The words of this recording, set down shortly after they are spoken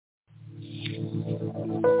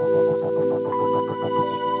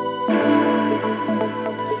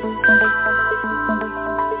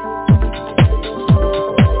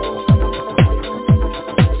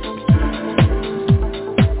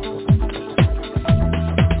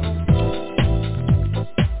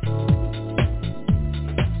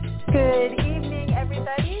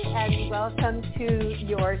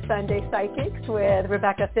our Sunday Psychics with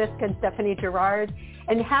Rebecca Fisk and Stephanie Gerard.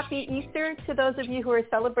 And happy Easter to those of you who are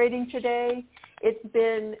celebrating today. It's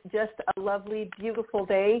been just a lovely, beautiful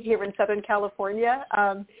day here in Southern California.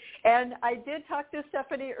 And I did talk to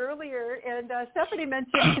Stephanie earlier, and Stephanie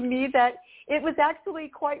mentioned to me that it was actually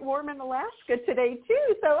quite warm in Alaska today,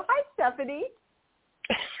 too. So hi, Stephanie.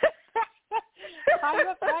 Hi,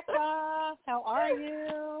 Rebecca. How are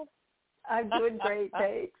you? I'm doing great,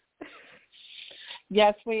 thanks.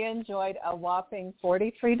 Yes, we enjoyed a whopping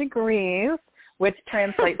 43 degrees, which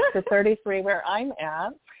translates to 33 where I'm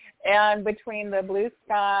at. And between the blue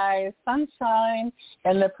skies, sunshine,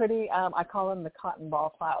 and the pretty, I call them the cotton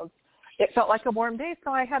ball clouds, it felt like a warm day,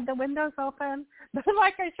 so I had the windows open,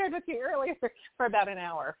 like I shared with you earlier, for about an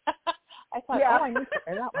hour. I thought, I need to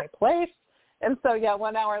air out my place. And so,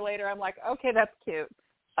 1 hour later, I'm like, okay, that's cute.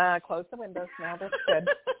 Close the windows now. That's good.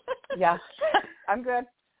 Yeah, I'm good.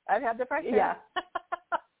 I've had the fresh air. Yeah.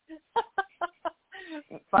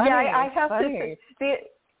 Funny, I have funny. to say,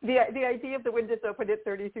 the idea of the windows open at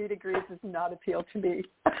 33 degrees does not appeal to me.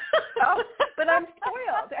 But I'm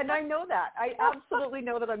spoiled, and I know that. I absolutely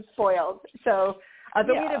know that I'm spoiled. So but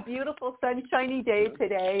we had a beautiful sunshiny day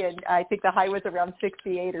today, and I think the high was around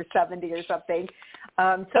 68 or 70 or something.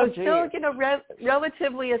 Still,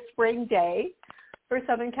 relatively a spring day for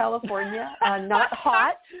Southern California. Not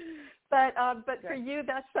hot, but for you,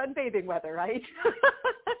 that's sunbathing weather, right?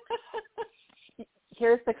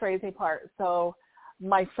 Here's the crazy part. So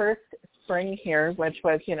my first spring here, which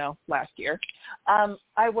was, last year,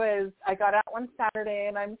 I got out one Saturday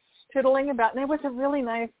and I'm tootling about, and it was a really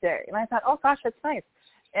nice day. And I thought, oh gosh, it's nice.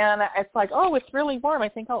 And it's like, oh, it's really warm. I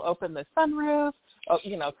think I'll open the sunroof,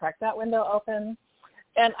 crack that window open.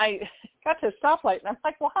 And I got to a stoplight and I'm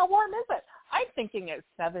like, well, how warm is it? I'm thinking it's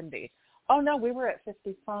 70. Oh no, we were at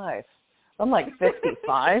 55. I'm like,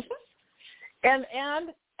 55? and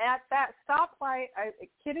at that stoplight,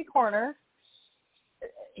 kitty corner,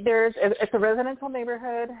 it's a residential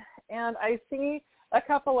neighborhood, and I see a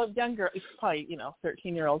couple of young girls, probably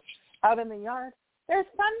 13-year-olds, out in the yard. They're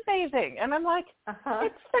sunbathing, and I'm like,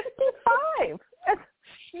 it's 55.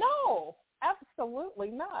 No, absolutely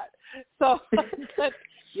not. So, but,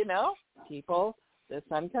 people, the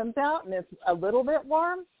sun comes out and it's a little bit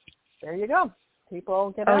warm. There you go. People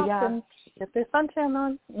get out and get their suntan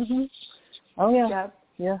on. Mm-hmm. Oh yeah.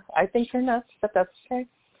 Yeah, I think you're nuts, but that's okay.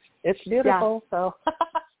 It's beautiful, so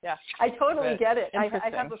yeah. I totally get it. I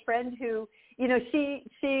have a friend who,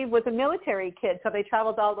 she was a military kid, so they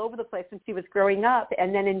traveled all over the place when she was growing up,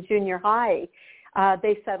 and then in junior high,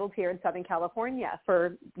 they settled here in Southern California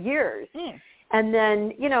for years. And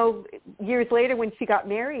then, years later when she got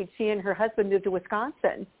married, she and her husband moved to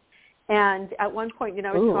Wisconsin. And at one point,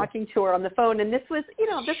 I was talking to her on the phone, and this was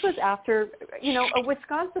after, a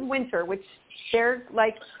Wisconsin winter, which they're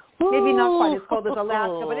like maybe not quite as cold as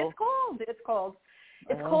Alaska, but it's cold. It's cold.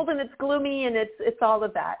 It's cold and it's gloomy and it's all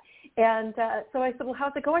of that. And so I said, well,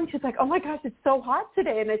 how's it going? She's like, oh my gosh, it's so hot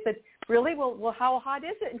today. And I said, really? Well, how hot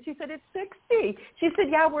is it? And she said, it's 60. She said,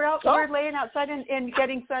 yeah, we're laying outside and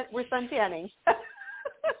we're suntanning.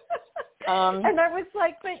 And I was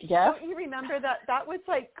like, but don't you remember that was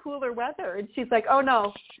like cooler weather? And she's like, oh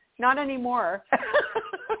no, not anymore.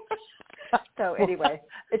 So anyway,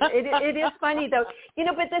 it is funny though,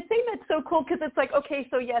 but the thing that's so cool, because it's like, okay,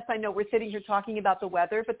 so yes, I know we're sitting here talking about the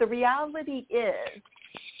weather, but the reality is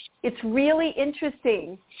it's really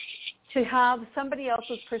interesting to have somebody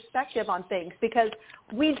else's perspective on things, because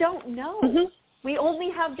we don't know. Mm-hmm. We only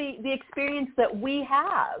have the experience that we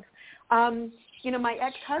have. My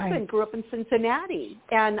ex-husband grew up in Cincinnati,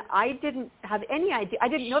 and I didn't have any idea. I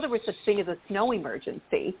didn't know there was such thing as a snow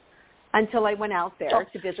emergency until I went out there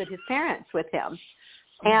to visit his parents with him.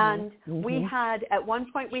 And at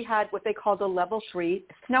one point we had what they called a level 3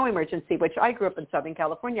 snow emergency, which I grew up in Southern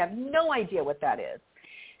California. I have no idea what that is.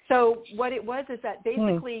 So what it was is that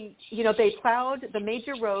basically, they plowed the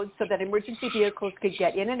major roads so that emergency vehicles could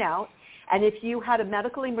get in and out. And if you had a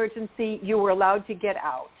medical emergency, you were allowed to get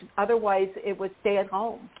out. Otherwise, it was stay at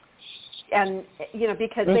home. And,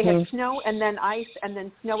 because they had snow and then ice and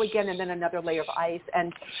then snow again and then another layer of ice.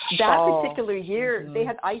 And that particular year, they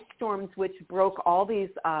had ice storms which broke all these,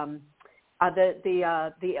 the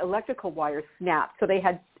electrical wires snapped. So they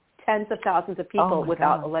had tens of thousands of people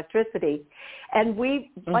without electricity. And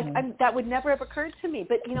that would never have occurred to me.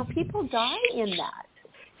 But, people die in that.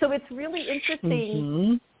 So it's really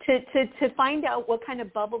interesting to find out what kind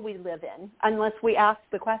of bubble we live in unless we ask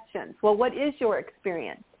the questions. Well, what is your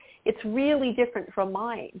experience? It's really different from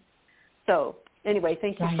mine. So anyway,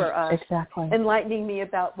 thank you for enlightening me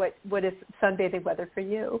about what is sunbathing weather for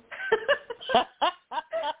you.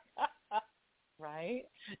 Right.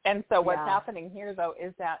 And so what's happening here, though,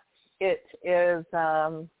 is that it is,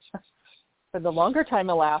 for the longer time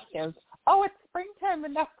Alaskans, it's springtime.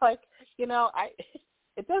 And that's like,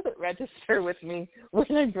 it doesn't register with me when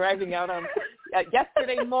I'm driving out on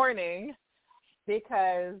yesterday morning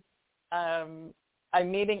because I'm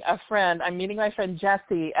meeting my friend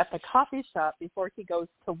Jesse at the coffee shop before he goes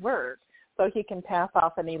to work so he can pass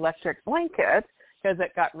off an electric blanket because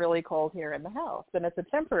it got really cold here in the house, and it's a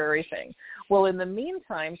temporary thing. Well, in the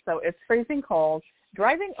meantime, so it's freezing cold,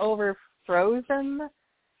 driving over frozen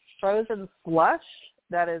slush,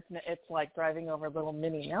 it's like driving over little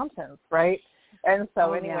mini mountains, right? And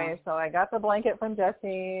so so I got the blanket from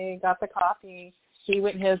Jesse, got the coffee. He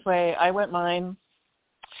went his way, I went mine.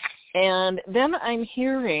 And then I'm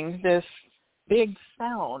hearing this big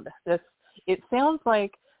sound. It sounds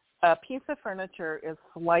like a piece of furniture is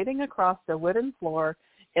sliding across the wooden floor,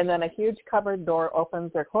 and then a huge cupboard door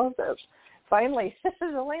opens or closes. Finally,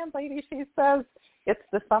 the landlady, she says, it's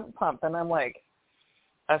the sump pump. And I'm like,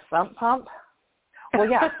 a sump pump? Well,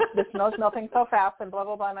 yeah, the snow's melting so fast and blah,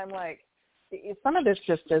 blah, blah. And I'm like, some of this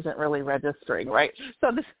just isn't really registering, right?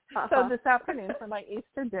 So this afternoon for my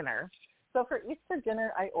Easter dinner, for Easter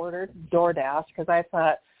dinner, I ordered DoorDash because I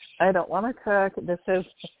thought, I don't want to cook.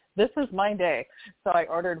 This is my day. So I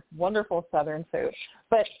ordered wonderful Southern food.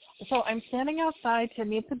 But so I'm standing outside to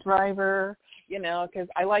meet the driver, because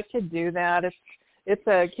I like to do that. It's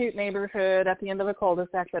a cute neighborhood at the end of a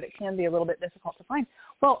cul-de-sac, but it can be a little bit difficult to find.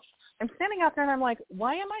 Well, I'm standing out there and I'm like,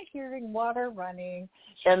 why am I hearing water running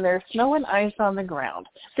and there's snow and ice on the ground?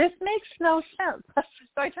 This makes no sense. So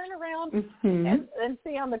I turn around and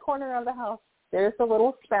see on the corner of the house, there's a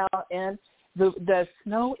little spout and the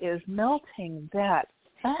snow is melting that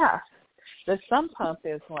fast. The sump pump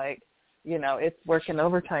is like, it's working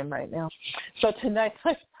overtime right now. So tonight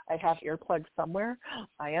I have earplugs somewhere.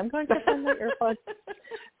 I am going to send the earplugs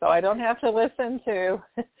so I don't have to listen to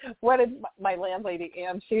what did my landlady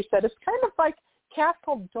Ann, she said, it's kind of like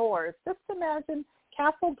castle doors. Just imagine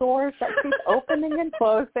castle doors that keep opening and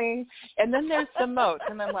closing, and then there's the moat.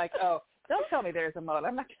 And I'm like, oh, don't tell me there's a moat.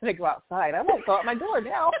 I'm not going to go outside. I won't go out my door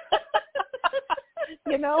now.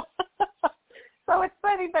 So it's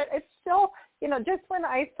funny, but it's still, just when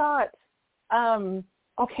I thought,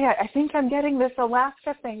 okay, I think I'm getting this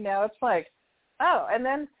Alaska thing now. It's like, oh, and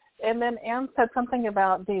then Anne said something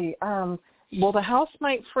about the house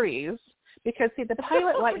might freeze because, see, the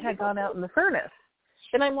pilot light had gone out in the furnace.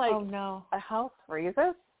 And I'm like, oh, no, a house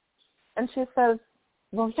freezes? And she says,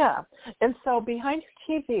 well, yeah. And so behind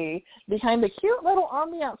your TV, behind the cute little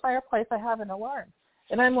ambient fireplace, I have an alarm.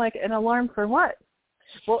 And I'm like, an alarm for what?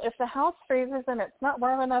 Well, if the house freezes and it's not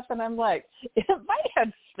warm enough, and I'm like, my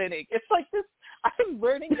head's spinning. It's like this. I'm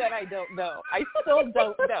learning that I don't know. I still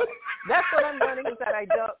don't know. That's what I'm learning is that I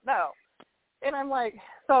don't know. And I'm like,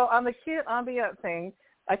 so on the cute ambient thing,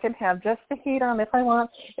 I can have just the heat on if I want,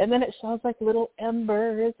 and then it shows like little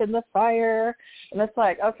embers in the fire, and it's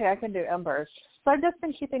like, okay, I can do embers. So I've just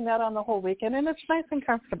been keeping that on the whole weekend, and it's nice and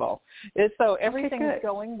comfortable. So everything's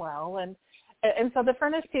going well, and so the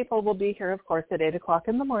furnace people will be here, of course, at 8 o'clock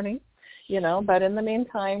in the morning, but in the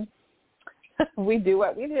meantime, we do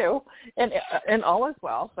what we do, and all is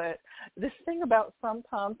well. But this thing about sump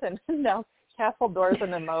pump and now castle doors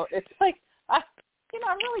and the moat, it's like,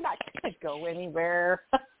 I'm really not going to go anywhere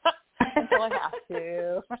until I have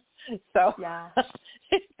to. So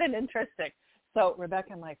it's been interesting. So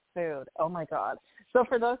Rebecca, my food, oh my God. So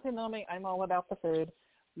for those who know me, I'm all about the food.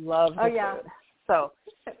 Love the food. So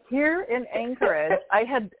here in Anchorage,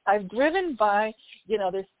 I've driven by,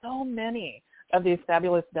 there's so many of these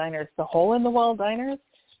fabulous diners, the hole-in-the-wall diners,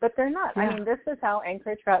 but they're not. Yeah. I mean, this is how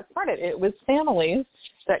Anchorage got started. It was families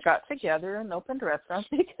that got together and opened restaurants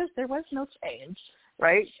because there was no change,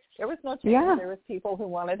 right? There was no change. Yeah. There was people who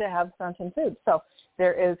wanted to have Southern food. So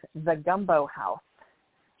there is the Gumbo House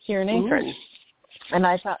here in Anchorage. Ooh. And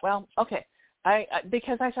I thought, well, okay,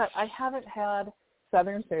 because I thought I haven't had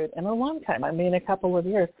Southern food in a long time. I mean, a couple of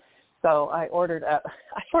years. So I ordered up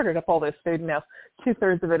all this food. Now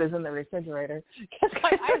 2/3 of it is in the refrigerator because my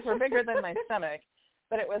eyes were bigger than my stomach.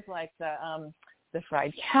 But it was like the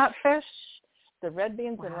fried catfish, the red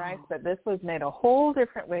beans and rice, but this was made a whole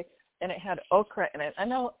different way, and it had okra in it. I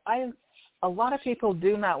know a lot of people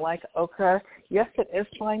do not like okra. Yes, it is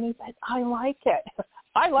slimy, but I like it.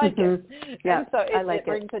 I like it. Yeah, and so it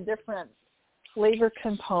brings a different flavor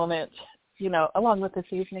component, along with the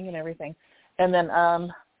seasoning and everything. And then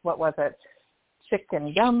what was it?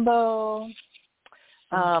 Chicken gumbo,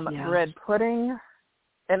 bread pudding.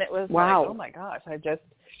 And it was like, oh my gosh,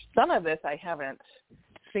 some of this I haven't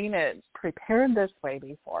seen it prepared this way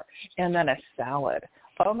before. And then a salad.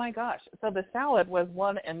 Oh, my gosh. So the salad was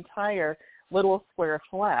one entire little square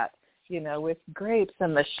flat, with grapes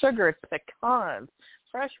and the sugared pecans,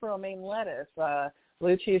 fresh romaine lettuce,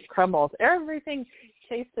 blue cheese crumbles. Everything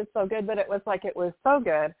tasted so good, but it was so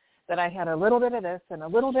good that I had a little bit of this and a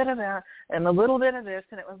little bit of that and a little bit of this,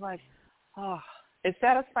 and it was like, oh, it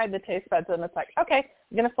satisfied the taste buds, and it's like, okay,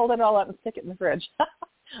 I'm going to fold it all up and stick it in the fridge.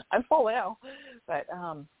 I'm full now. But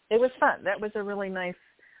it was fun. That was a really nice,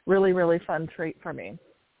 really, really fun treat for me.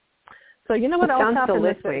 So you know what else happened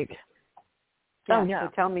this week? Yeah, Oh, yeah.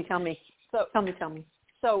 So tell me. So tell me.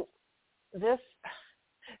 So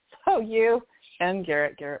you and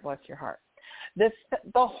Garrett, bless your heart. The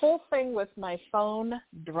whole thing with my phone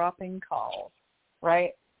dropping calls,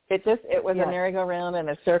 right? It was a merry-go-round and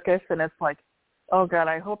a circus, and it's like, oh, God,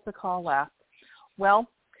 I hope the call lasts. Well,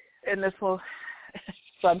 and this will,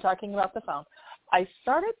 so I'm talking about the phone. I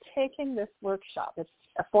started taking this workshop. It's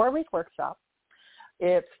a 4-week workshop.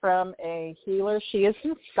 It's from a healer. She is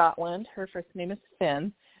from Scotland. Her first name is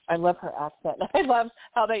Finn. I love her accent. I love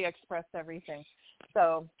how they express everything.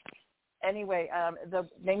 So anyway, the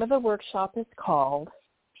name of the workshop is called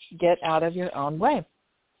Get Out of Your Own Way.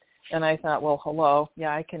 And I thought, well, hello.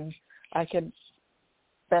 Yeah, I could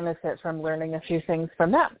benefit from learning a few things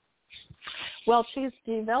from that. Well, she's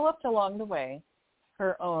developed along the way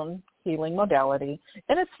her own healing modality,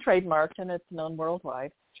 and it's trademarked and it's known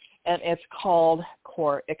worldwide, and it's called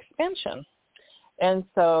core expansion. And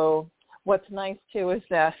so what's nice, too, is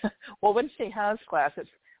that, well, when she has class, it's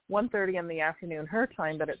 1:30 in the afternoon her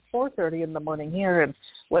time, but it's 4:30 in the morning here, and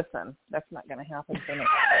listen, that's not going to happen for me.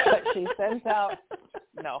 But she sends out,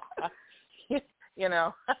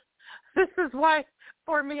 this is why,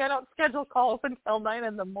 for me, I don't schedule calls until 9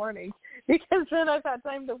 in the morning, because then I've had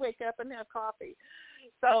time to wake up and have coffee.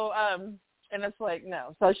 So, and it's like,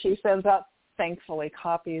 no. So she sends out, thankfully,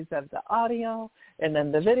 copies of the audio and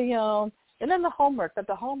then the video and then the homework. But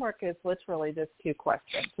the homework is literally just 2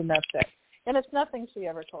 questions, and that's it. And it's nothing she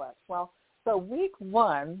ever collects. Well, so week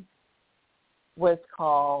 1 was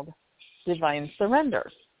called Divine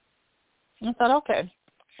Surrender. I thought, okay.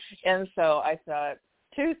 And so I thought,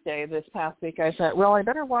 Tuesday this past week, I thought, well, I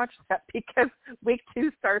better watch that because week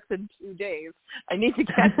 2 starts in 2 days. I need to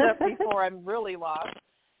catch up before I'm really lost.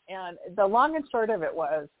 And the long and short of it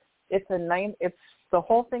was, the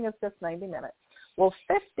whole thing is just 90 minutes. Well,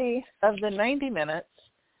 50 of the 90 minutes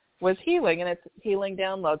was healing, and it's healing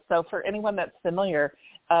downloads. So for anyone that's familiar,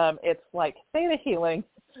 it's like theta healing.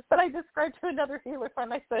 But I described to another healer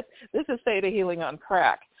friend, I said, this is theta healing on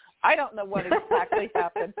crack. I don't know what exactly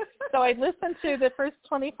happened. So I listened to the first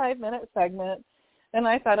 25-minute segment, and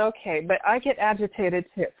I thought, okay, but I get agitated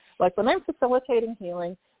too. Like when I'm facilitating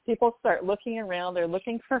healing, people start looking around. They're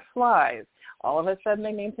looking for flies. All of a sudden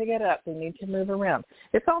they need to get up. They need to move around.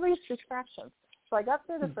 It's all these distractions. So I got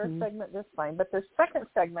through the first segment just fine, but the second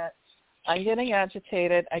segment, I'm getting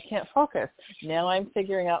agitated. I can't focus. Now I'm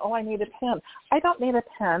figuring out, I need a pen. I don't need a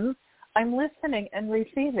pen. I'm listening and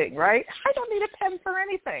receiving, right? I don't need a pen for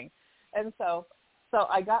anything. And so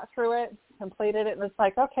I got through it, completed it, and it's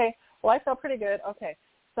like, okay, well, I feel pretty good. Okay.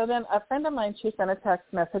 So then a friend of mine, she sent a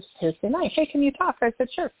text message Tuesday night. Hey, can you talk? I said,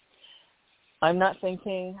 sure. I'm not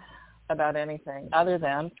thinking about anything other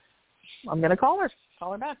than I'm going to call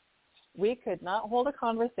her back. We could not hold a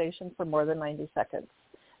conversation for more than 90 seconds.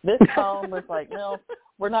 This phone was like, no,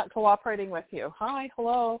 we're not cooperating with you. Hi,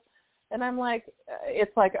 hello. And I'm like,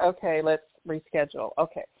 it's like, okay, let's reschedule.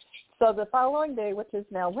 Okay. So the following day, which is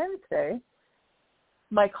now Wednesday,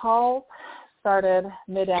 my call started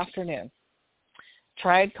mid-afternoon.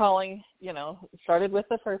 Tried calling, started with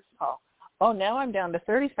the first call. Oh, now I'm down to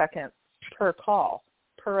 30 seconds per call,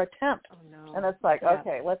 per attempt. Oh, no. And it's like,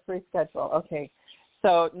 okay, let's reschedule. Okay.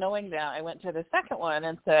 So knowing that, I went to the second one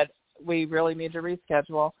and said, we really need to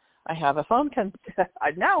reschedule. I have a phone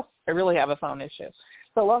I really have a phone issue.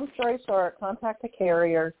 So long story short, contact the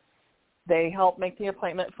carrier. They help make the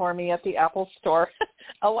appointment for me at the Apple Store.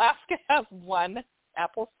 Alaska has one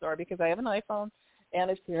Apple Store because I have an iPhone, and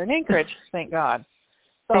it's here in Anchorage, thank God.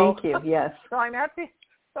 So, thank you, yes. So I'm at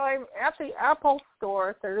the Apple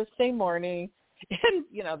Store Thursday morning, and,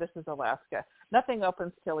 this is Alaska. Nothing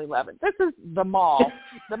opens till 11. This is the mall.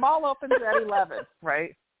 The mall opens at 11,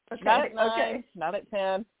 right? Okay. Not at 9, not at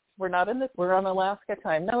 10. We're on Alaska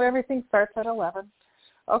time. No, everything starts at 11.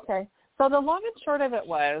 Okay. So the long and short of it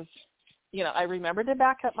was, I remembered to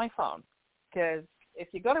back up my phone because if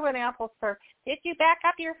you go to an Apple Store, did you back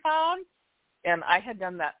up your phone? And I had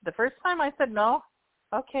done that. The first time I said, no,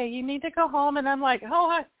 okay, you need to go home. And I'm like,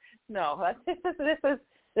 no,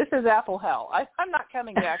 this is Apple hell. I'm not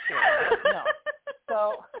coming back here.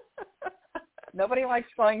 No. Nobody likes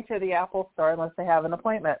going to the Apple store unless they have an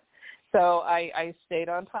appointment. So I stayed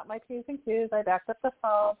on top of my P's and Q's. I backed up the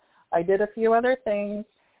phone. I did a few other things.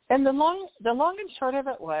 And the long and short of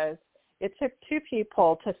it was, it took two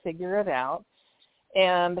people to figure it out.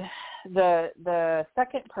 And the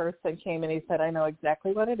second person came and he said, I know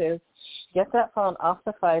exactly what it is. Get that phone off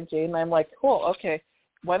the 5G. And I'm like, cool, okay.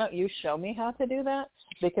 Why don't you show me how to do that?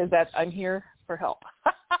 Because I'm here for help.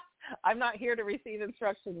 I'm not here to receive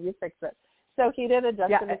instruction. You fix it. So he did adjust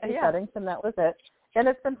the settings, and that was it. And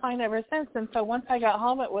it's been fine ever since. And so once I got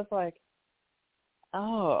home, it was like,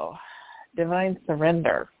 oh, divine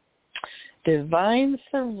surrender. Divine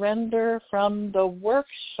surrender from the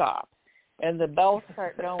workshop. And the bells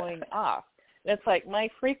start going off. And it's like my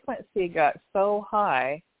frequency got so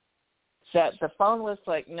high that the phone was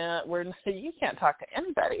like, nah, you can't talk to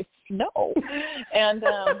anybody. No. And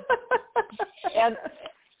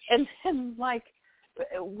and like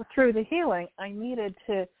through the healing, I needed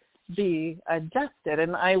to be adjusted,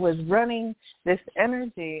 and I was running this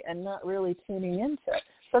energy and not really tuning into it.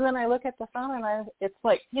 So then I look at the phone, and it's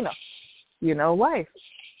like, life.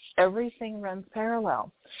 Everything runs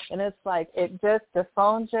parallel. And it's like the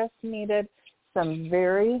phone just needed some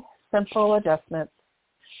very simple adjustments.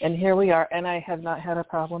 And here we are, and I have not had a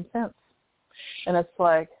problem since. And it's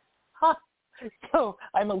like, so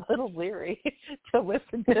I'm a little leery to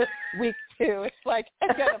listen to week 2. It's like,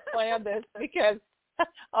 I've got to plan this because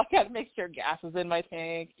I've got to make sure gas is in my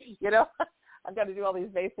tank. I've got to do all these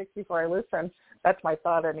basics before I listen. That's my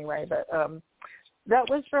thought anyway. But that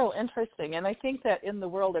was real interesting. And I think that in the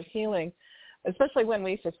world of healing, especially when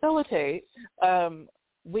we facilitate,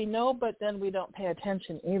 we know, but then we don't pay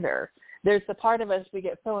attention either. There's the part of us, we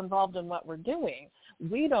get so involved in what we're doing,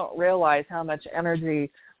 we don't realize how much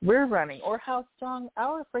energy we're running or how strong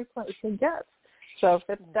our frequency gets. So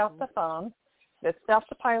fixed out the phone, fixed out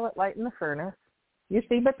the pilot light in the furnace. You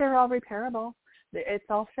see, but they're all repairable. It's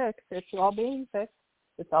all fixed. It's all being fixed.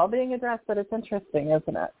 It's all being addressed, but it's interesting,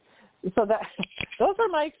 isn't it? So those are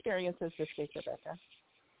my experiences this week, Rebecca.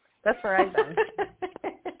 That's where I've been.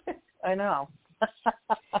 I know.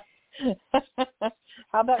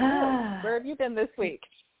 How about you? Where have you been this week?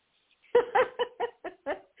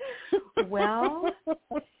 Well,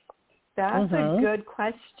 that's a good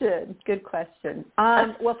question. Good question.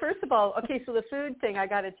 Well, first of all, okay, so the food thing, I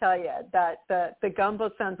got to tell you that the gumbo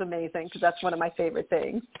sounds amazing because that's one of my favorite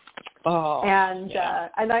things. Oh, and yeah.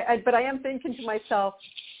 But I am thinking to myself,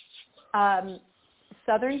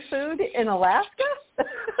 Southern food in Alaska.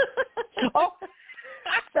 Oh.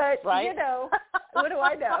 But, right? what do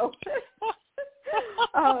I know?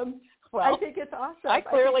 Well, I think it's awesome. I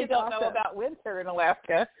clearly don't know about winter in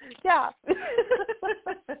Alaska. Yeah.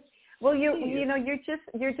 Well, you're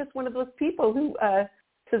just one of those people who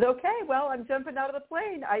says, okay, well, I'm jumping out of the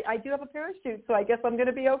plane. I do have a parachute, so I guess I'm going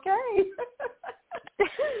to be okay.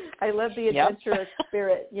 I love the adventurous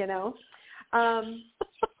spirit,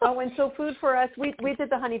 and so food for us, we did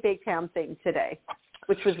the honey baked ham thing today,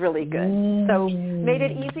 which was really good. So made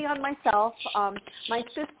it easy on myself. My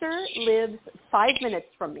sister lives 5 minutes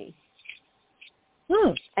from me.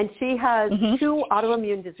 And she has 2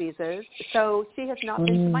 autoimmune diseases, so she has not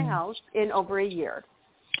been to my house in over a year.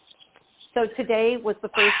 So today was the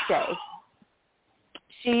first day.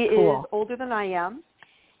 She is older than I am,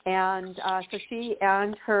 and so she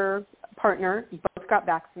and her partner both got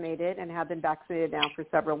vaccinated and have been vaccinated now for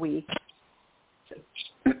several weeks.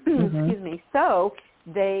 Excuse me. So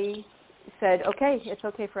they said, okay, it's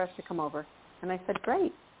okay for us to come over. And I said,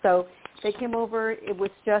 great. So they came over. It was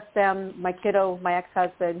just them, my kiddo, my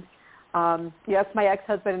ex-husband. Yes, my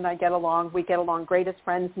ex-husband and I get along. We get along great as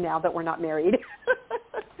friends now that we're not married.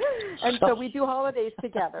 And so we do holidays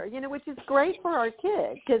together, which is great for our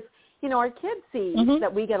kids because, our kids see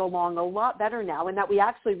that we get along a lot better now and that we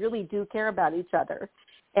actually really do care about each other.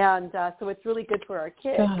 And so it's really good for our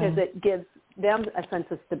kids because it gives them a sense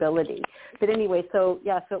of stability. But anyway, so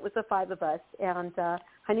it was the 5 of us and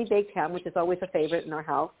honey baked ham, which is always a favorite in our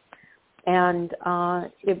house. And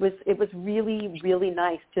it was really, really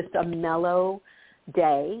nice, just a mellow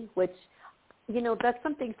day, which, that's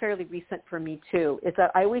something fairly recent for me too, is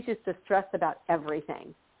that I always used to stress about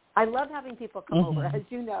everything. I love having people come over, as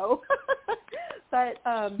you know. But,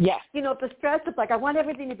 the stress is like I want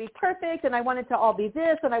everything to be perfect and I want it to all be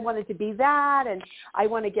this and I want it to be that and I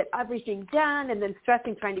want to get everything done and then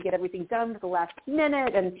stressing trying to get everything done at the last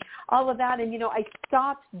minute and all of that. And, I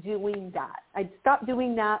stopped doing that. I stopped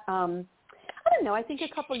doing that, I don't know, I think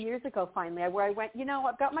a couple of years ago finally where I went,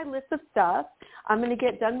 I've got my list of stuff. I'm going to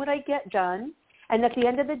get done what I get done. And at the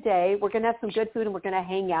end of the day, we're going to have some good food and we're going to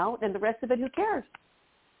hang out and the rest of it, who cares?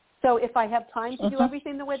 So if I have time to do Mm-hmm.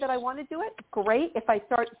 everything the way that I want to do it, great. If I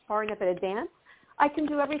start far enough in advance, I can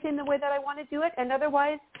do everything the way that I want to do it. And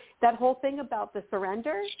otherwise, that whole thing about the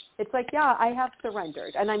surrender, it's like, yeah, I have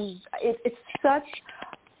surrendered. And it's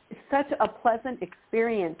such a pleasant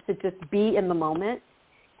experience to just be in the moment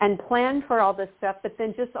and plan for all this stuff, but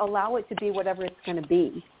then just allow it to be whatever it's going to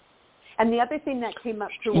be. And the other thing that came up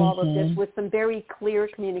through all of this was some very clear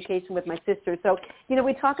communication with my sister. So,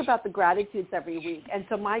 we talk about the gratitudes every week. And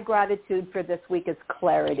so my gratitude for this week is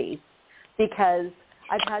clarity, because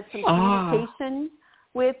I've had some communication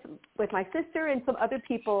with my sister and some other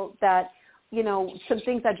people that, some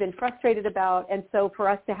things I've been frustrated about. And so for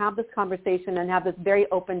us to have this conversation and have this very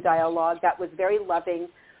open dialogue that was very loving,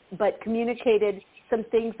 but communicated some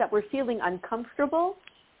things that were feeling uncomfortable,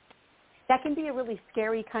 that can be a really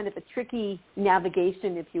scary kind of a tricky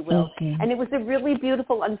navigation, if you will. Mm-hmm. And it was a really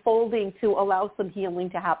beautiful unfolding to allow some healing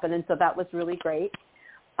to happen. And so that was really great.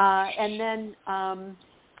 And then,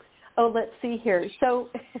 let's see here. So,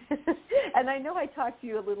 and I know I talked to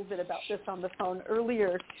you a little bit about this on the phone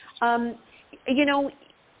earlier. I'm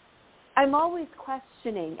always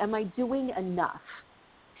questioning, am I doing enough?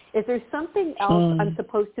 Is there something else I'm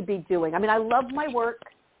supposed to be doing? I mean, I love my work.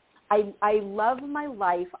 I love my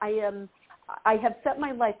life. I have set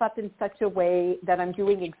my life up in such a way that I'm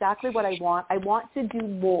doing exactly what I want. I want to do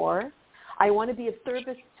more. I want to be of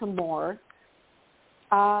service to more.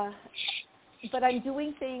 But I'm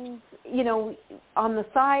doing things, on the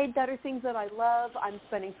side that are things that I love. I'm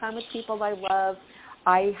spending time with people I love.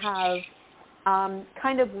 I have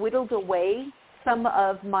kind of whittled away some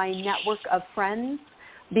of my network of friends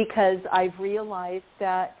because I've realized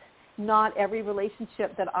that not every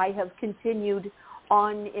relationship that I have continued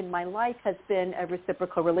on in my life has been a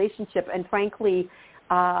reciprocal relationship. And frankly,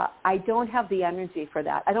 I don't have the energy for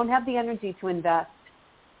that. I don't have the energy to invest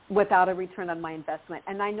without a return on my investment.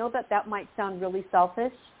 And I know that might sound really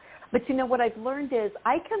selfish, but what I've learned is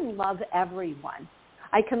I can love everyone.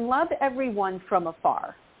 I can love everyone from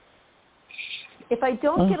afar. If I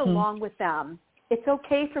don't get along with them, it's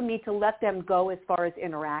okay for me to let them go as far as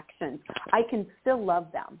interactions. I can still love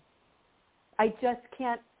them. I just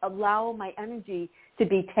can't allow my energy to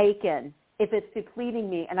be taken if it's depleting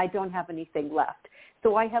me and I don't have anything left.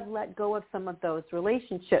 So I have let go of some of those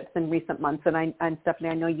relationships in recent months, and I'm Stephanie,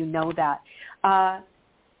 I know you know that.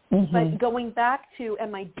 But going back to,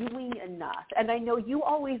 am I doing enough? And I know you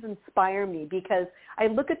always inspire me because I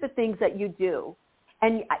look at the things that you do,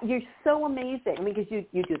 and you're so amazing. I mean, because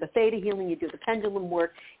you do the theta healing, you do the pendulum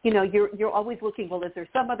work. You're always looking, well, is there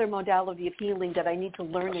some other modality of healing that I need to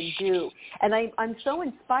learn and do? And I'm so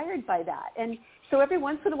inspired by that. And so every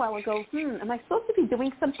once in a while I go, am I supposed to be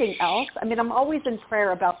doing something else? I mean, I'm always in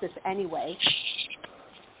prayer about this anyway.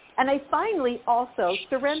 And I finally also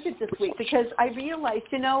surrendered this week because I realized,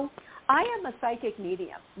 I am a psychic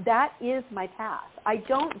medium. That is my path. I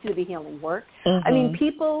don't do the healing work. I mean,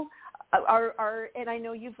 people are, and I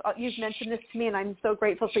know you've mentioned this to me, and I'm so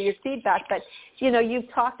grateful for your feedback, but,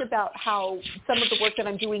 you've talked about how some of the work that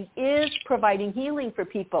I'm doing is providing healing for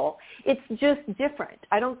people. It's just different.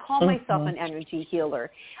 I don't call myself an energy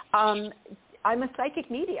healer. I'm a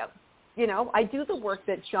psychic medium. I do the work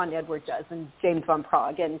that John Edward does and James Von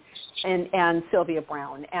Prague and Sylvia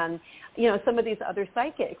Brown and, some of these other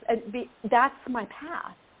psychics. And that's my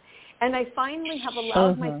path. And I finally have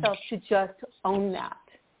allowed myself to just own that.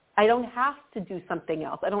 I don't have to do something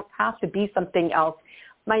else. I don't have to be something else.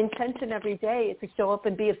 My intention every day is to show up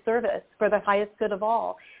and be of service for the highest good of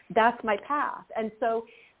all. That's my path. And so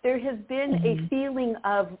there has been a feeling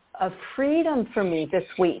of freedom for me this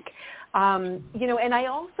week. And I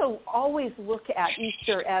also always look at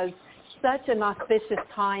Easter as such an auspicious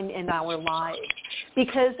time in our lives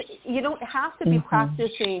because you don't have to be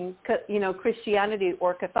practicing, Christianity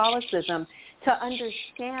or Catholicism to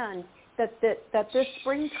understand that this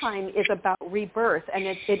springtime is about rebirth, and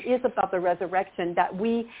it is about the resurrection, that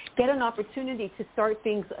we get an opportunity to start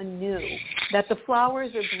things anew, that the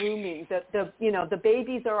flowers are blooming, the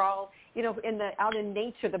babies are all, out in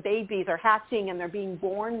nature, the babies are hatching and they're being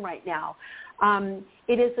born right now.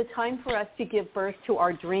 It is a time for us to give birth to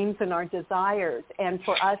our dreams and our desires, and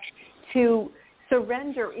for us to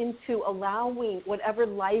surrender into allowing whatever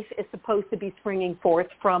life is supposed to be springing forth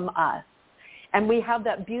from us. And we have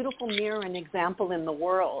that beautiful mirror and example in the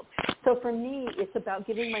world. So for me, it's about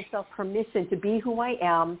giving myself permission to be who I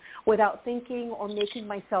am without thinking or making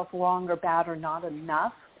myself wrong or bad or not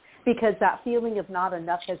enough, because that feeling of not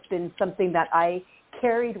enough has been something that I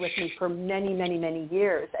carried with me for many, many, many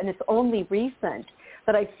years. And it's only recent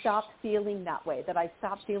that I stopped feeling that way, that I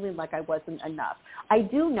stopped feeling like I wasn't enough. I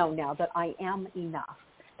do know now that I am enough,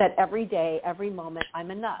 that every day, every moment, I'm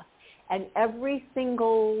enough. And every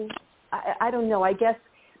single, I don't know, I guess,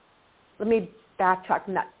 let me backtrack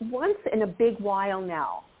from that. Once in a big while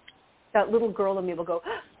now, that little girl in me will go,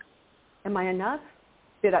 am I enough?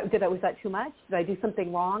 Was that too much? Did I do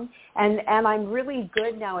something wrong? And I'm really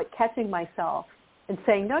good now at catching myself and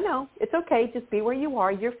saying, no, it's okay. Just be where you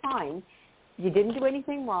are. You're fine. You didn't do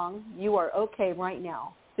anything wrong. You are okay right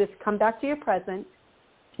now. Just come back to your present.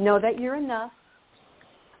 Know that you're enough.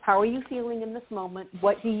 How are you feeling in this moment?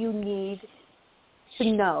 What do you need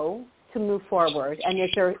to know to move forward? And is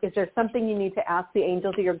there something you need to ask the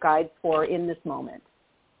angels or your guides for in this moment?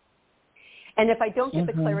 And if I don't get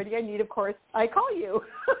the clarity I need, of course, I call you.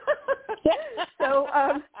 So,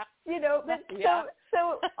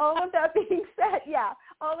 so all of that being said,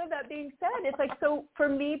 it's like, so for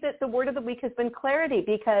me, that the word of the week has been clarity,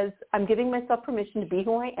 because I'm giving myself permission to be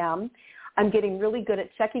who I am. I'm getting really good at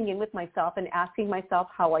checking in with myself and asking myself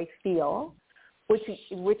how I feel, which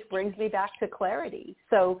brings me back to clarity.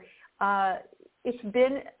 So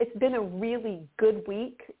it's been a really good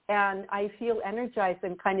week, and I feel energized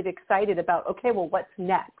and kind of excited about, okay, well, what's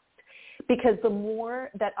next? Because the more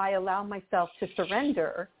that I allow myself to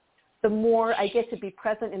surrender, the more I get to be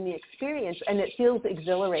present in the experience, and it feels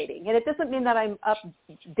exhilarating. And it doesn't mean that I'm up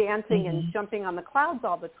dancing and jumping on the clouds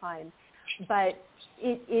all the time, but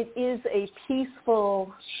it is a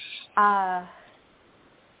peaceful, I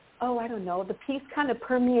don't know, the peace kind of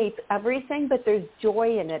permeates everything, but there's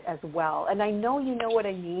joy in it as well. And I know you know what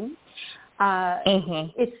I mean.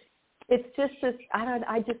 It's just this,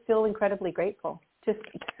 I just feel incredibly grateful, just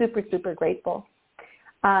super, super grateful.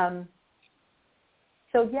 So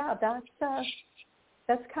yeah,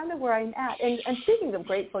 that's kind of where I'm at. And speaking of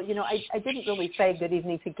grateful, I didn't really say good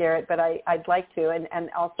evening to Garrett, but I'd like to. And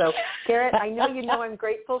also, Garrett, I know I'm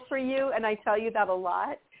grateful for you, and I tell you that a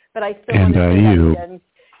lot, but I still want to say that again.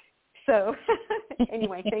 So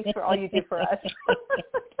anyway, thanks for all you do for us.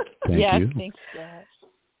 Thank you. Thanks, Garrett.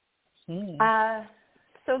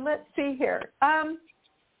 So let's see here.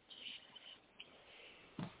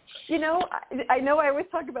 I know I always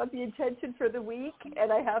talk about the intention for the week,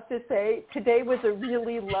 and I have to say today was a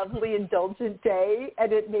really lovely, indulgent day,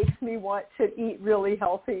 and it makes me want to eat really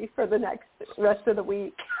healthy for the rest of the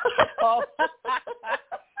week.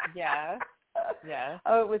 Yeah.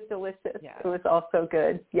 Oh, it was delicious. Yeah. It was all so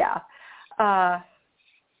good. Yeah. But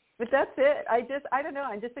that's it. I don't know.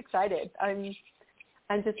 I'm just excited. I'm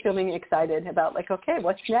just feeling excited about, like, okay,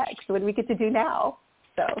 what's next? What do we get to do now?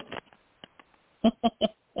 So.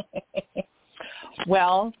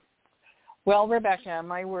 Well, Rebecca,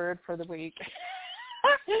 my word for the week.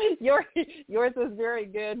 Yours was very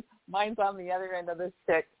good. Mine's on the other end of the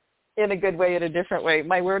stick, in a good way, in a different way.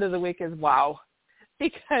 My word of the week is wow,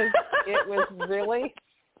 because it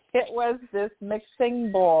was this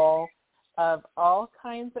mixing bowl of all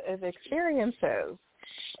kinds of experiences.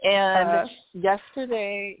 And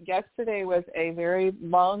yesterday was a very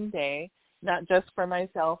long day, not just for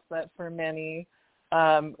myself, but for many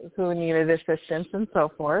who needed assistance and so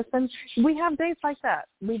forth. And we have days like that.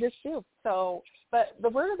 We just do. So, but the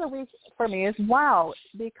word of the week for me is wow,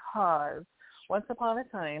 because once upon a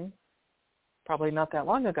time, probably not that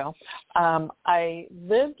long ago, I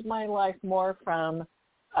lived my life more from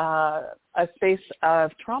a space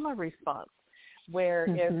of trauma response, where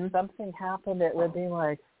if something happened, it would be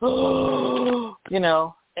like, and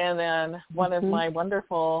then one of my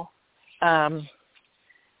wonderful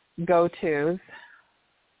go-tos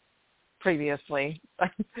previously,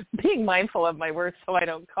 being mindful of my words so I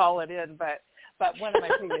don't call it in, but one of my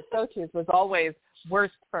previous go-tos was always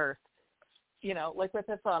worst first. Like with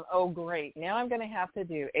this on, oh, great, now I'm going to have to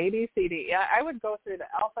do A, B, C, D. Yeah, I would go through the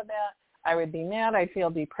alphabet. I would be mad. I'd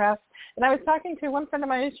feel depressed. And I was talking to one friend of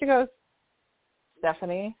mine, and she goes,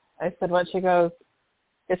 Stephanie, I said, what? She goes,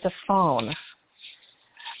 it's a phone.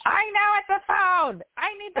 I know it's a phone.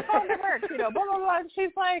 I need the phone to work, blah, blah, blah. And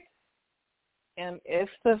she's like, and if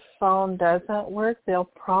the phone doesn't work, they'll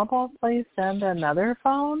probably send another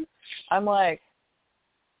phone. I'm like,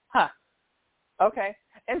 okay.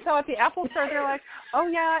 And so at the Apple store, they're like, oh,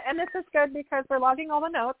 yeah, and this is good because we're logging all the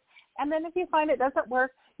notes. And then if you find it doesn't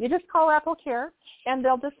work, you just call Apple Care, and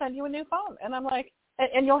they'll just send you a new phone. And I'm like,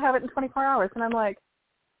 and you'll have it in 24 hours. And I'm like,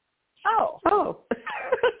 oh,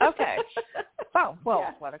 okay. Oh, well,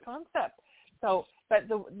 yeah. What a concept. So, but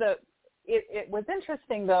it was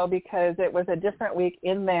interesting, though, because it was a different week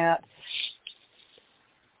in that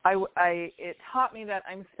it taught me that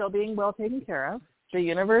I'm still being well taken care of. The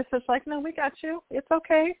universe is like, no, we got you. It's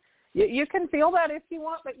okay. You can feel that if you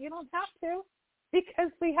want, but you don't have to, because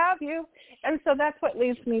we have you. And so that's what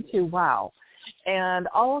leads me to wow. And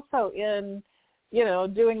also in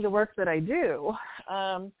doing the work that I do,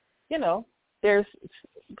 there's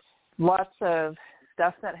lots of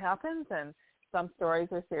stuff that happens, and some stories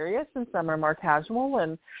are serious and some are more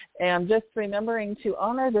casual, and just remembering to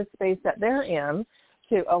honor the space that they're in,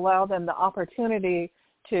 to allow them the opportunity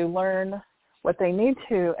to learn what they need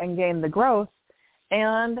to and gain the growth,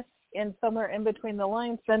 and in somewhere in between the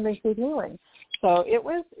lines, then receive healing. So it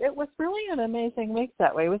was really an amazing week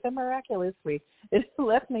that way. It was a miraculous week. It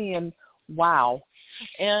left me in wow.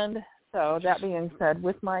 And so that being said,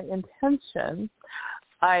 with my intention,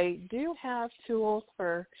 I do have tools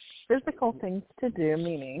for physical things to do,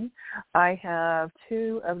 meaning I have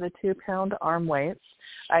 2 of the 2-pound arm weights.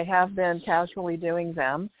 I have been casually doing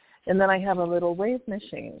them. And then I have a little wave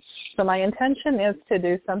machine. So my intention is to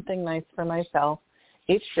do something nice for myself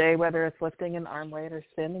each day, whether it's lifting an arm weight or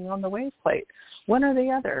standing on the wave plate, one or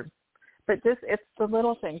the other. But it's the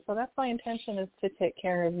little things. So that's my intention, is to take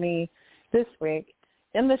care of me this week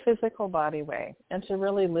in the physical body way, and to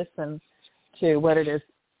really listen to what it is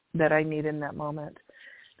that I need in that moment.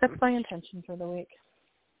 That's my intention for the week.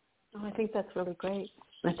 Oh, I think that's really great.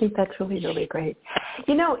 I think that's really, really great.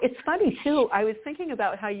 It's funny, too. I was thinking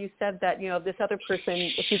about how you said that, this other person,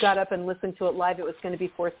 if you got up and listened to it live, it was going to be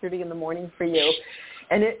 4:30 in the morning for you.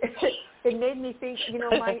 And it made me think,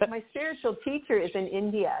 my spiritual teacher is in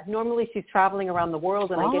India. Normally she's traveling around the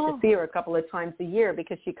world, and I get to see her a couple of times a year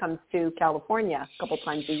because she comes to California a couple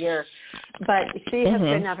times a year. But she has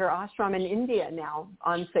been at her ashram in India now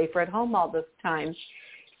on Safer at Home all this time.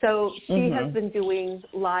 So she has been doing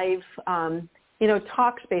live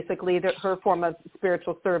talks, basically, her form of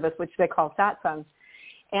spiritual service, which they call satsang.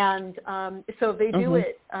 And so they do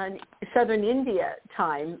it on Southern India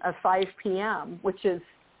time of 5 p.m., which is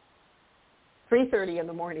 3:30 in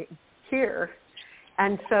the morning here.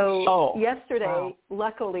 And so yesterday,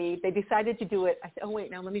 luckily, they decided to do it. I said,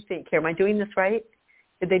 now let me think here. Am I doing this right?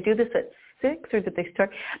 Did they do this at 6, or did they start?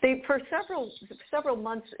 For several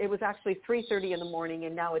months, it was actually 3:30 in the morning,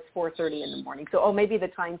 and now it's 4:30 in the morning. So, maybe the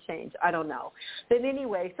time changed. I don't know. But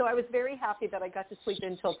anyway, so I was very happy that I got to sleep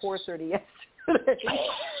until 4:30 yesterday.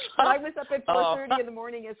 But I was up at 4:30 in the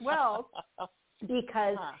morning as well,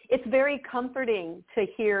 because it's very comforting to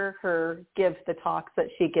hear her give the talks that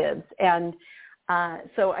she gives. And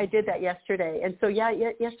so I did that yesterday. And so,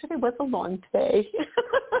 yesterday was a long day.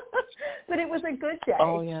 But it was a good day.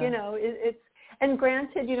 Oh, yeah. And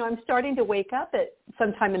granted, I'm starting to wake up at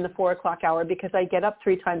sometime in the 4 o'clock hour, because I get up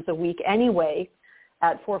 3 times a week anyway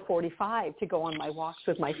at 4:45 to go on my walks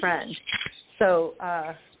with my friend. So,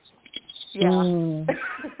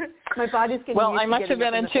 my body's getting Well, used I must to have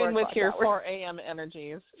been in tune with your hour. 4 a.m.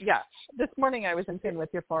 energies. Yeah. This morning I was in tune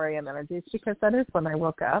with your 4 a.m. energies, because that is when I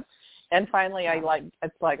woke up. And finally,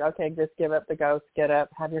 it's like, okay, just give up the ghost, get up,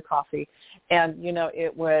 have your coffee. And,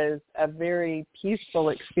 it was a very peaceful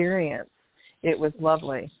experience. It was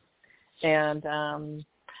lovely. And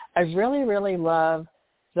I really, really love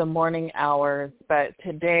the morning hours. But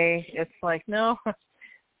today it's like, no, the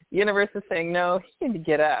universe is saying, no, you need to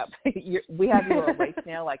get up. We have you awake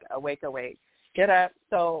now, like awake. Get up.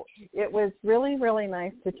 So it was really, really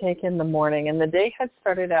nice to take in the morning. And the day had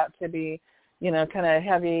started out to be, kind of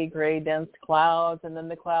heavy, gray, dense clouds, and then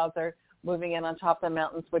the clouds are moving in on top of the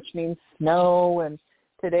mountains, which means snow. And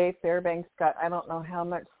today Fairbanks got, I don't know how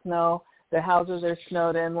much snow. The houses are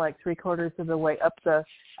snowed in like 3/4 of the way up the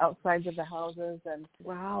outsides of the houses. And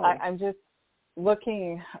wow, I'm just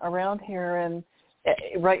looking around here, and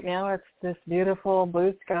right now it's this beautiful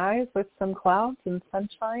blue skies with some clouds and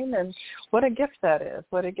sunshine, and what a gift that is.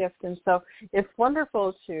 What a gift. And so it's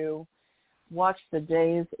wonderful to watch the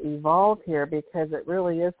days evolve here, because it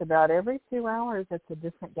really is about every 2 hours it's a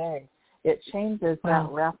different day. It changes that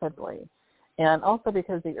rapidly. And also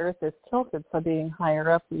because the earth is tilted, so being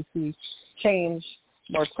higher up, we see change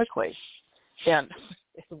more quickly, and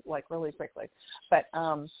like really quickly. But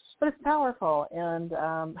it's powerful, and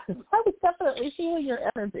I was definitely feeling your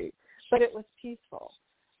energy, but it was peaceful.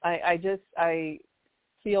 I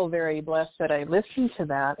feel very blessed that I listened to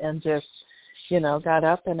that and just, got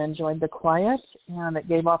up and enjoyed the quiet, and it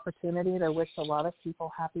gave opportunity to wish a lot of people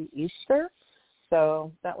happy Easter. So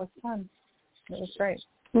that was fun. It was great.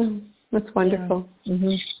 That's wonderful.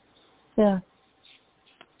 Yeah. Yeah.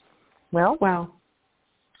 Well, wow.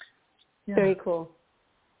 Yeah. Very cool.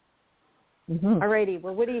 All righty.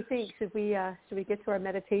 Well, what do you think? Should we get to our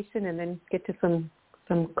meditation and then get to some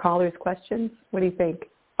callers' questions? What do you think?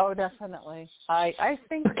 Oh, definitely. I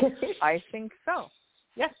think so.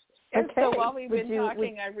 Yes. And so while we've been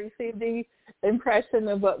talking, I've received the impression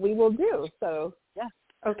of what we will do. So, yeah.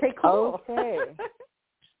 Okay, cool. Okay.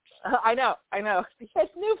 I know.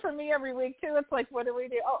 It's new for me every week, too. It's like, what do we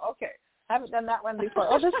do? Oh, okay. Haven't done that one before.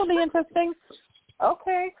 Oh, this will be interesting.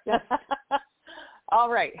 Okay. All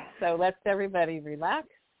right. So let's everybody relax.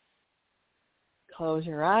 Close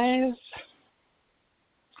your eyes.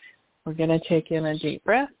 We're going to take in a deep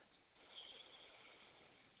breath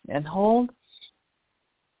and hold.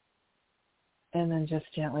 And then just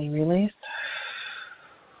gently release.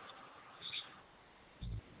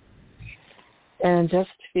 And just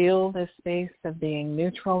feel the space of being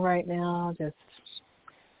neutral right now. Just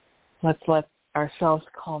let's let ourselves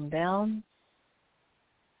calm down.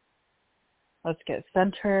 Let's get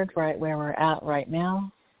centered right where we're at right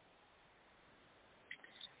now.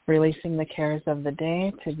 Releasing the cares of the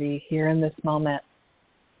day to be here in this moment.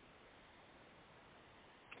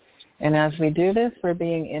 And as we do this, we're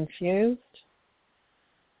being infused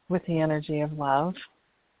with the energy of love,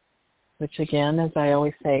 which again, as I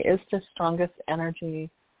always say, is the strongest energy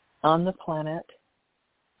on the planet.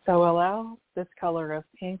 So allow this color of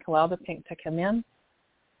pink, allow the pink to come in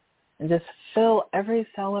and just fill every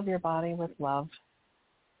cell of your body with love.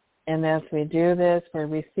 And as we do this, we're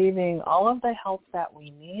receiving all of the help that we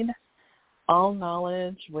need, all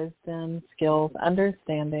knowledge, wisdom, skills,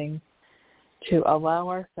 understanding to allow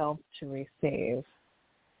ourselves to receive.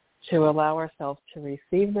 To allow ourselves to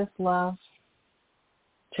receive this love,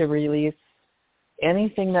 to release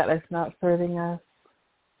anything that is not serving us.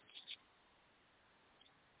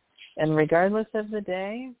 And regardless of the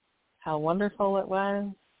day, how wonderful it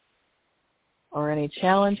was, or any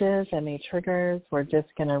challenges, any triggers, we're just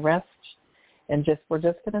going to rest and we're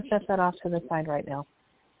just going to set that off to the side right now.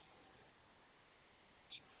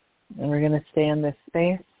 And we're going to stay in this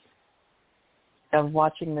space of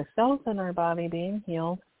watching the cells in our body being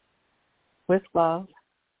healed with love.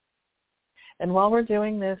 And while we're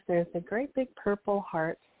doing this, there's a great big purple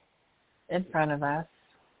heart in front of us.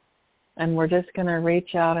 And we're just going to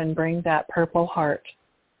reach out and bring that purple heart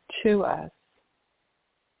to us.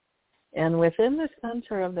 And within the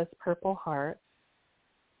center of this purple heart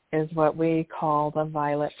is what we call the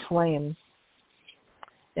violet flame.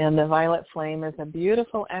 And the violet flame is a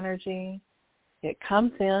beautiful energy. It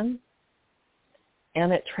comes in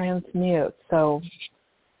and it transmutes. So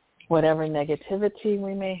whatever negativity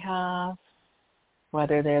we may have,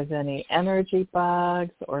 whether there's any energy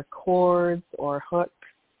bugs or cords or hooks,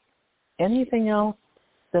 anything else,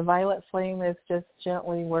 the violet flame is just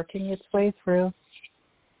gently working its way through,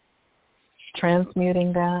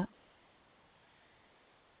 transmuting that,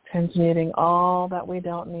 transmuting all that we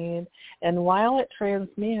don't need. And while it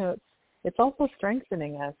transmutes, it's also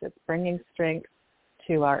strengthening us. It's bringing strength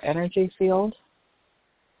to our energy field.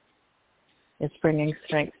 It's bringing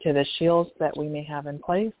strength to the shields that we may have in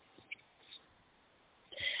place.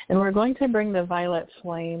 And we're going to bring the violet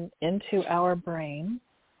flame into our brain,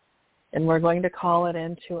 and we're going to call it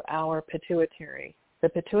into our pituitary. The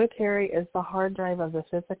pituitary is the hard drive of the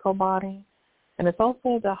physical body, and it's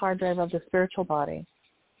also the hard drive of the spiritual body.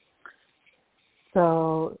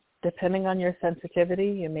 So depending on your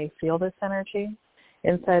sensitivity, you may feel this energy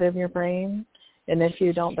inside of your brain, and if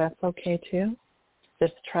you don't, that's okay too.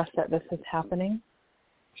 Just trust that this is happening.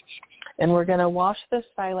 And we're going to wash this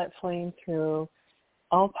violet flame through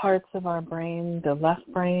all parts of our brain, the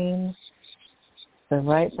left brain, the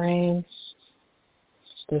right brain,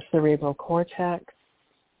 the cerebral cortex,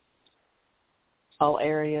 all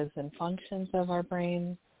areas and functions of our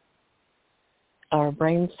brain, our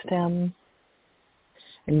brain stem.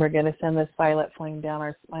 And we're going to send this violet flame down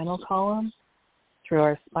our spinal column, through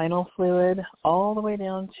our spinal fluid, all the way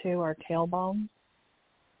down to our tailbone.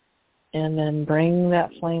 And then bring that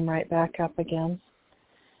flame right back up again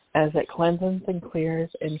as it cleanses and clears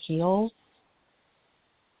and heals.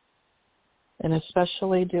 And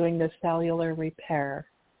especially doing the cellular repair.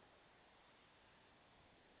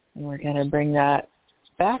 And we're going to bring that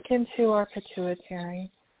back into our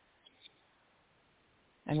pituitary.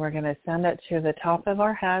 And we're going to send it to the top of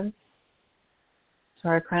our head, to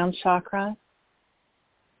our crown chakra.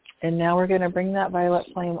 And now we're going to bring that violet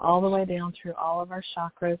flame all the way down through all of our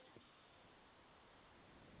chakras.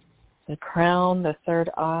 The crown, the third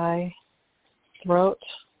eye, throat,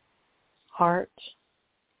 heart,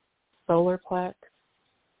 solar plex,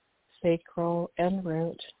 sacral, and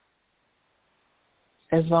root,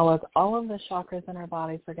 as well as all of the chakras in our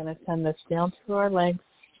bodies. We're going to send this down through our legs,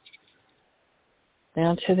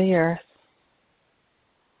 down to the earth.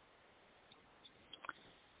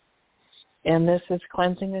 And this is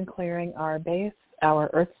cleansing and clearing our base, our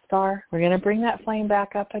earth star. We're going to bring that flame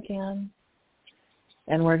back up again.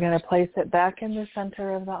 And we're going to place it back in the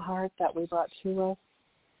center of the heart that we brought to us,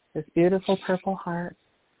 this beautiful purple heart.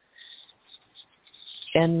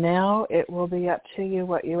 And now it will be up to you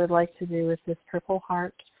what you would like to do with this purple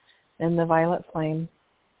heart in the violet flame.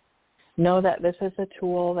 Know that this is a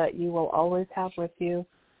tool that you will always have with you.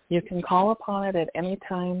 You can call upon it at any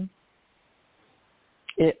time.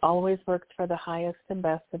 It always works for the highest and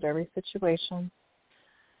best of every situation.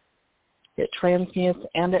 It transmutes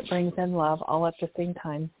and it brings in love all at the same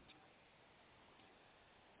time.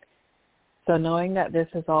 So knowing that this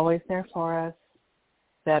is always there for us,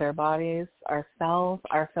 that our bodies, our cells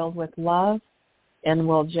are filled with love and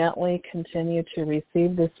will gently continue to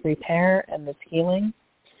receive this repair and this healing,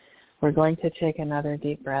 we're going to take another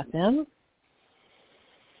deep breath in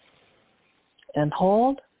and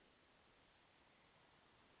hold.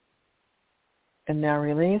 And now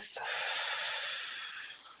release.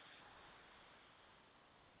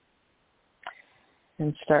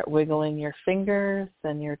 And start wiggling your fingers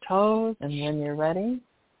and your toes. And when you're ready,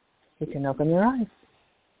 you can open your eyes.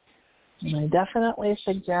 And I definitely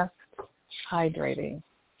suggest hydrating.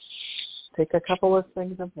 Take a couple of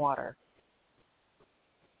swigs of water.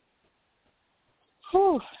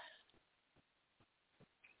 Whew.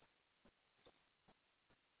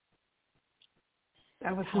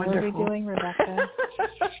 That was How wonderful. are we doing, Rebecca?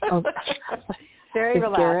 Very Is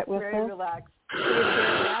relaxed. Garrett with Very us? relaxed. Is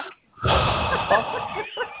Garrett back?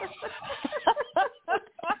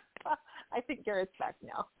 I think Garrett's back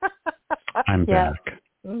now. I'm back.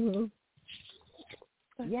 Mm-hmm.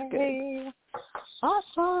 Yay.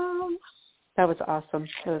 Awesome. That was awesome.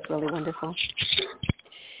 That was really wonderful.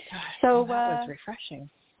 So that was refreshing.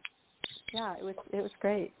 Yeah, it was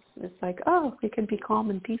great. It was like, oh, we can be calm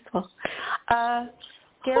and peaceful.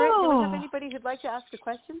 Garrett, do we have anybody who'd like to ask a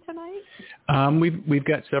question tonight? We've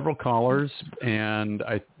got several callers, and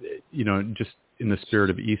just in the spirit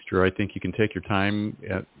of Easter, I think you can take your time,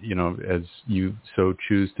 as you so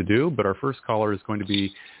choose to do. But our first caller is going to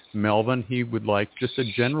be Melvin. He would like just a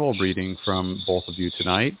general reading from both of you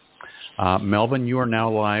tonight. Melvin, you are now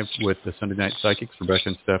live with the Sunday Night Psychics, Rebecca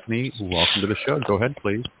and Stephanie. Welcome to the show. Go ahead,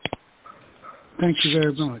 please. Thank you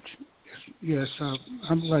very much. Yes,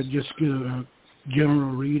 I'd like to just get a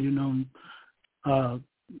general reading on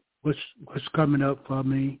what's coming up for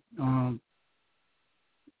me.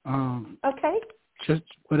 Okay. Just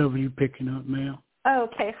whatever you're picking up, ma'am.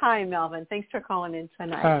 Okay. Hi, Melvin. Thanks for calling in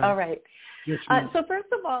tonight. Hi. All right. Yes, ma'am. So first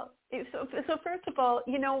of all,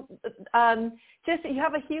 just you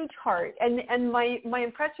have a huge heart, and my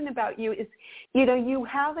impression about you is, you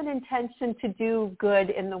have an intention to do good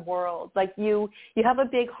in the world. Like you have a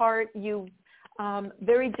big heart. You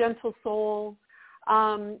very gentle soul,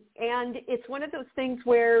 and it's one of those things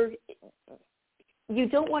where you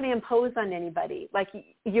don't want to impose on anybody. Like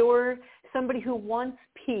you're somebody who wants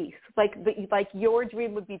peace. Like your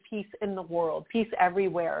dream would be peace in the world, peace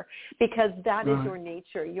everywhere, because that is your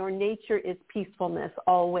nature. Your nature is peacefulness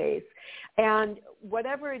always. And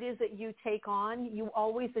whatever it is that you take on, you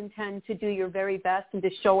always intend to do your very best and to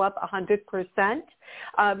show up 100%.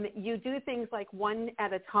 You do things like one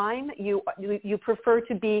at a time. You prefer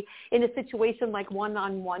to be in a situation like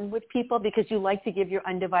one-on-one with people because you like to give your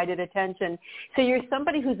undivided attention. So you're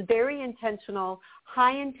somebody who's very intentional,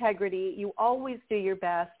 high integrity. You always do your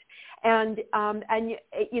best. And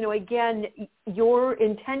again, your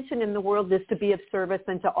intention in the world is to be of service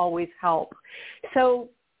and to always help. So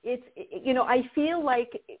it's, I feel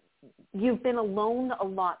like you've been alone a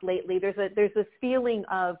lot lately. There's this feeling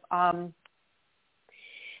of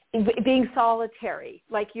being solitary,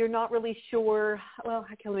 like you're not really sure. Well,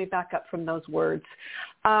 let me back up from those words.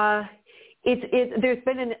 There's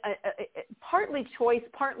been partly choice,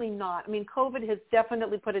 partly not. I mean, COVID has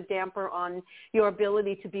definitely put a damper on your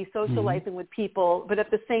ability to be socializing with people, but at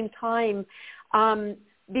the same time,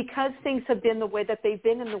 because things have been the way that they've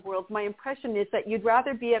been in the world, my impression is that you'd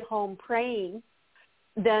rather be at home praying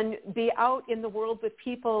than be out in the world with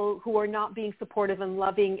people who are not being supportive and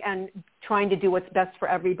loving and trying to do what's best for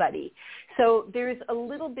everybody. So there's a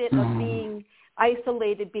little bit of being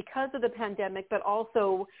isolated because of the pandemic, but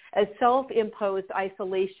also a self-imposed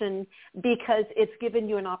isolation because it's given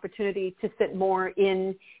you an opportunity to sit more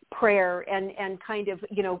in prayer and kind of,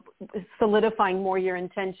 solidifying more your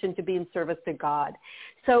intention to be in service to God.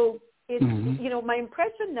 So it's, my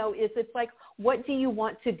impression though is it's like, what do you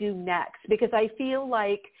want to do next? Because I feel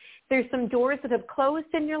like there's some doors that have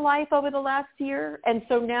closed in your life over the last year. And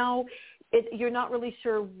so now you're not really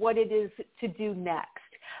sure what it is to do next.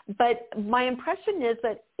 But my impression is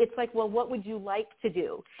that it's like, well, what would you like to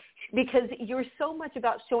do? Because you're so much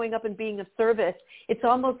about showing up and being of service, it's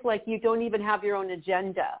almost like you don't even have your own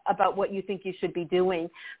agenda about what you think you should be doing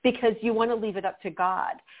because you want to leave it up to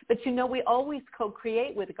God. But, we always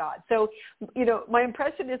co-create with God. So, my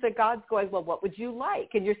impression is that God's going, well, what would you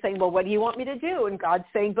like? And you're saying, well, what do you want me to do? And God's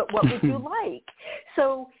saying, but what would you like?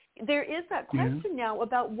 So there is that question now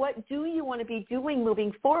about what do you want to be doing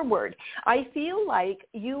moving forward. I feel like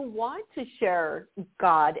you want to share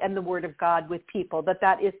God and the Word of God with people,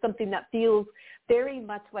 that is something that feels very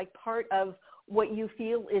much like part of what you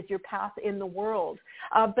feel is your path in the world.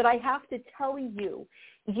 But I have to tell you,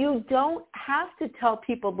 you don't have to tell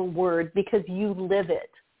people the Word because you live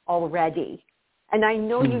it already. And I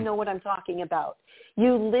know you know what I'm talking about.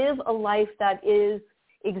 You live a life that is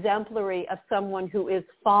exemplary of someone who is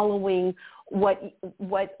following what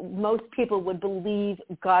most people would believe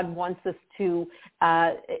God wants us to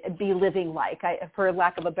be living like, for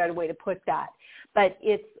lack of a better way to put that. But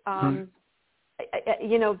it's, I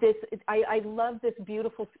love this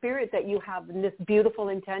beautiful spirit that you have and this beautiful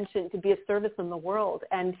intention to be of service in the world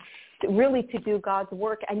and really to do God's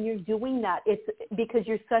work. And you're doing that. It's because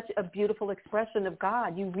you're such a beautiful expression of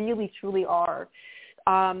God. You really, truly are.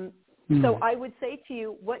 So I would say to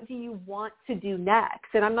you, what do you want to do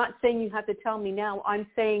next? And I'm not saying you have to tell me now. I'm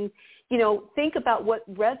saying, think about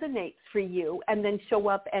what resonates for you and then show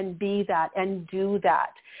up and be that and do that.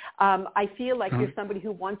 I feel like you're somebody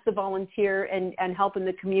who wants to volunteer and help in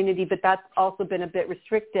the community, but that's also been a bit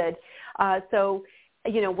restricted. So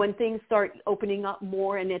when things start opening up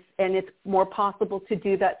more and it's more possible to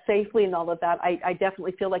do that safely and all of that, I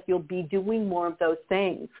definitely feel like you'll be doing more of those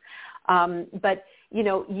things. But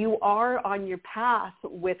you are on your path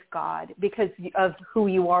with God because of who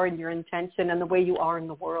you are and your intention and the way you are in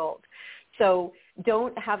the world. So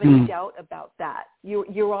don't have any doubt about that.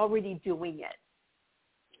 You're already doing it.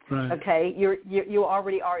 Right. Okay. You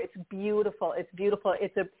already are. It's beautiful. It's beautiful.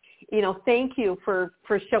 It's thank you for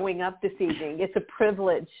showing up this evening. It's a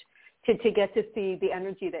privilege to get to see the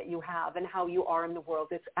energy that you have and how you are in the world.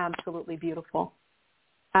 It's absolutely beautiful.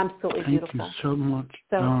 Absolutely beautiful. Thank you so much.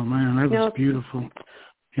 Oh man, that was beautiful.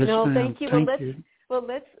 Yes, ma'am. Thank you. Thank you.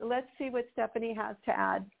 Let's see what Stephanie has to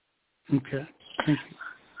add. Okay. Thank you.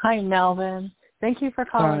 Hi, Melvin. Thank you for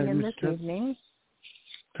calling in this evening.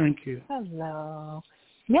 Thank you. Hello.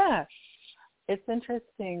 Yes, it's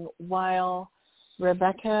interesting. While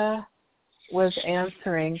Rebecca was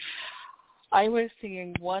answering, I was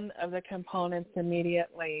seeing one of the components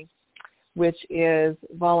immediately, which is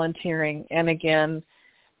volunteering. And again,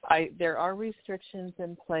 there are restrictions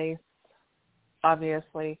in place,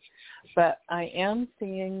 obviously, but I am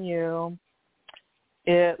seeing you.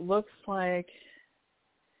 It looks like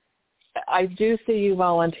I do see you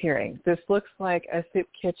volunteering. This looks like a soup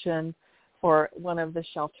kitchen for one of the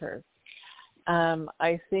shelters.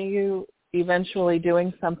 I see you eventually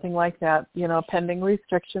doing something like that, pending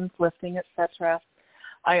restrictions, lifting, etc.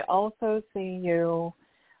 I also see you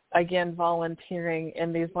again, volunteering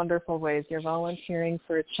in these wonderful ways. You're volunteering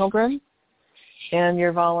for children, and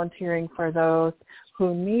you're volunteering for those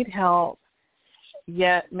who need help,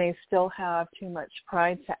 yet may still have too much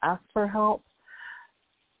pride to ask for help,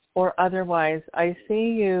 or otherwise. I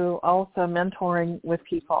see you also mentoring with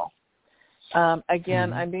people.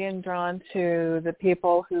 Again, I'm being drawn to the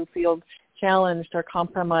people who feel challenged or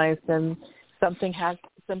compromised, and something has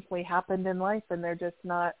simply happened in life, and they're just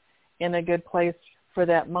not in a good place for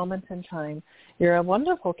that moment in time. You're a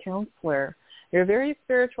wonderful counselor. You're a very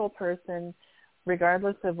spiritual person,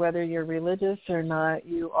 regardless of whether you're religious or not.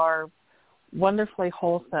 You are wonderfully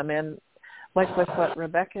wholesome. And like with what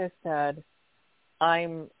Rebecca said,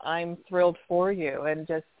 I'm thrilled for you, and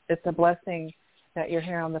just it's a blessing that you're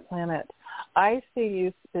here on the planet. I see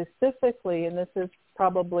you specifically, and this is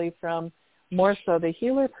probably from more so the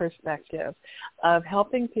healer perspective, of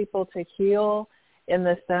helping people to heal in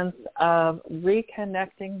the sense of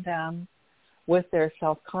reconnecting them with their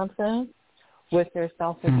self-confidence, with their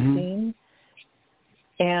self-esteem.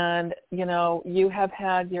 And, you have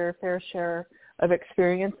had your fair share of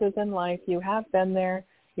experiences in life. You have been there.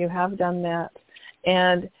 You have done that.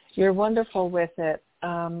 And you're wonderful with it.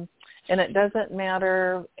 And it doesn't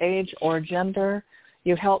matter age or gender.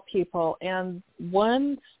 You help people. And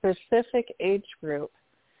one specific age group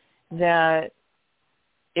that,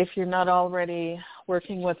 if you're not already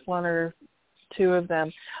working with one or two of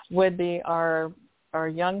them, would be our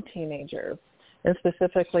young teenagers, and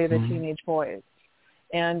specifically the teenage boys.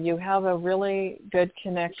 And you have a really good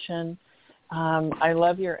connection. I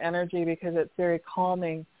love your energy because it's very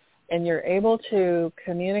calming, and you're able to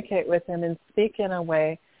communicate with them and speak in a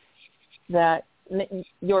way that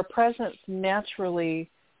your presence naturally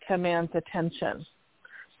commands attention.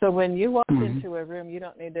 So when you walk into a room, you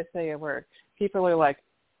don't need to say a word. People are like,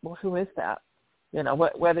 well, who is that?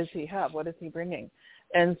 What does he have? What is he bringing?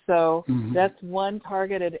 And so that's one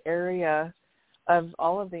targeted area of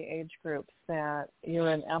all of the age groups that you're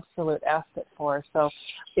an absolute asset for. So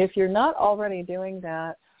if you're not already doing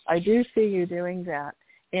that, I do see you doing that.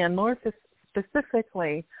 And more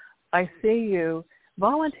specifically, I see you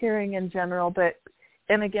volunteering in general,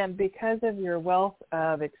 and again, because of your wealth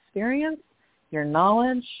of experience, your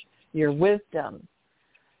knowledge, your wisdom,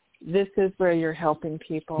 this is where you're helping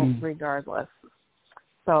people regardless.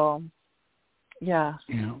 So, yeah.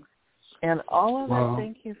 And all of that,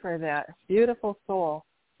 thank you for that. Beautiful soul.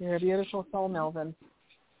 You're a beautiful soul, Melvin.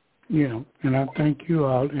 Yeah, and I thank you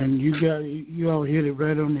all. And you all hit it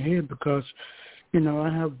right on the head because, I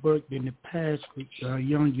have worked in the past with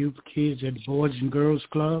young youth kids at the Boys and Girls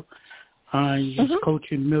Club. I was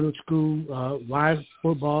coaching middle school Y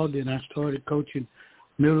football. Then I started coaching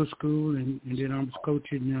middle school, and then I was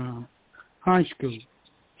coaching high school.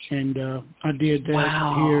 And I did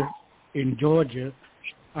that here in Georgia.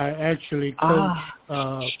 I actually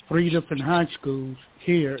coached 3 different high schools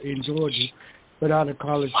here in Georgia without a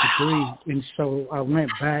college degree. And so I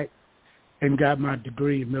went back and got my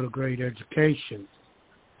degree in middle grade education.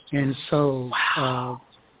 And so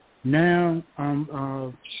now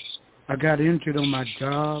I got injured on my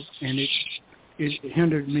job, and it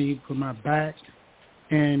hindered me from my back.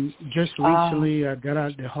 And just recently I got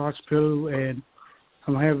out of the hospital, and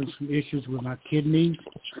I'm having some issues with my kidneys.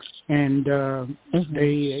 And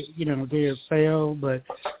they have failed, but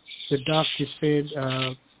the doctor said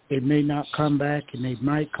they may not come back and they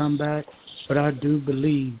might come back. But I do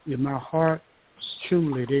believe in my heart,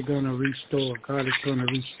 truly, they're going to restore. God is going to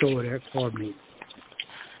restore that for me.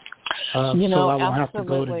 So I won't have to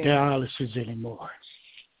go to dialysis anymore.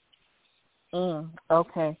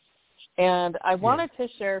 Okay. And I wanted to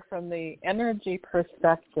share from the energy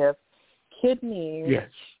perspective, kidneys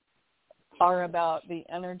are about the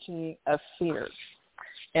energy of fear.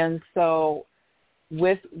 And so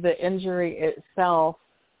with the injury itself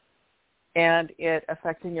and it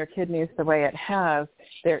affecting your kidneys the way it has,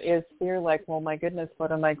 there is fear like, well, my goodness, what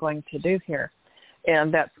am I going to do here?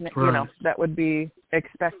 And that's, that would be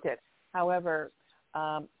expected. However,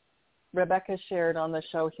 Rebecca shared on the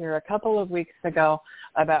show here a couple of weeks ago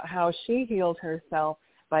about how she healed herself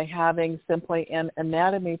by having simply an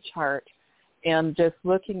anatomy chart and just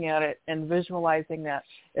looking at it and visualizing that.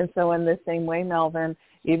 And so in the same way, Melvin,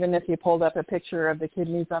 even if you pulled up a picture of the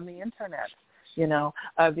kidneys on the internet,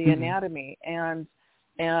 of the anatomy, and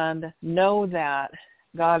know that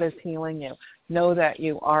God is healing you. Know that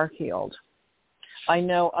you are healed. I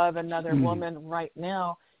know of another woman right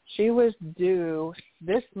now. She was due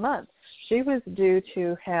this month. She was due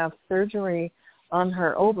to have surgery on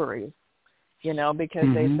her ovaries, because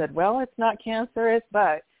they said, well, it's not cancerous,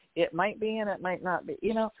 but it might be and it might not be.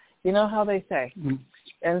 You know how they say.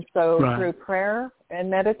 And so through prayer and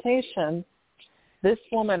meditation, this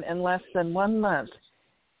woman in less than 1 month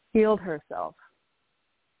healed herself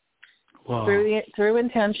through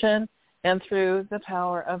intention and through the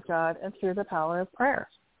power of God and through the power of prayer.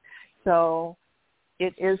 So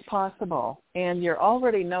it is possible. And you're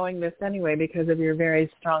already knowing this anyway because of your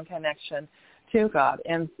very strong connection to God.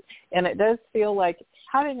 And it does feel like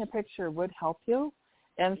having a picture would help you.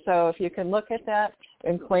 And so if you can look at that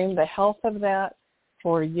and claim the health of that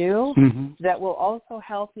for you, that will also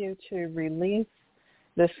help you to release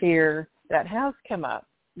the fear that has come up,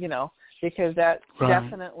 because that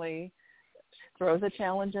definitely throws a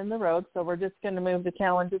challenge in the road. So we're just going to move the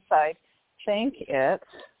challenge aside. Thank it.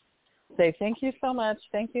 Say, thank you so much.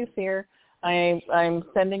 Thank you, fear. I'm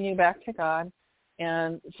sending you back to God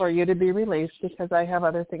and for you to be released because I have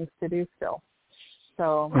other things to do still.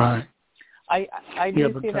 So I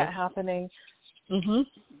do see that happening.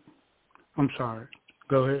 I'm sorry.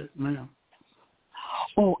 Go ahead, ma'am.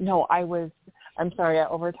 Oh, no, I'm sorry, I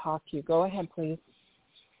overtalked you. Go ahead, please.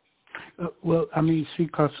 Well,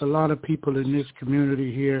 because a lot of people in this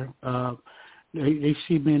community here, they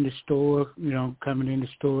see me in the store, coming in the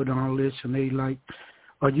store and all this, and they like,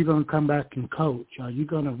 are you going to come back and coach?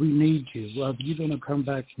 We need you. Are you going to come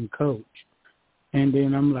back and coach? And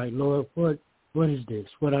then I'm like, Lord, what is this?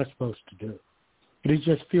 What am I supposed to do? And it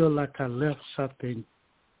just feels like I left something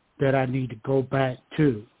that I need to go back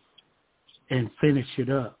to and finish it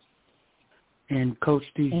up and coach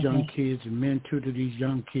these young kids and mentor to these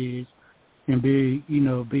young kids and be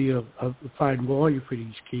a fighting warrior for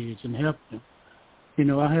these kids and help them.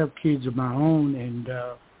 I have kids of my own, and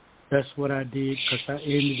that's what I did because I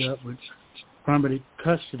ended up with primary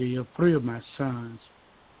custody of 3 of my sons.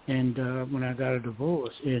 And when I got a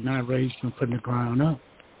divorce, and I raised them from the ground up.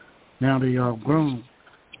 Now they all grown.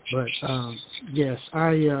 But, yes,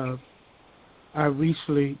 I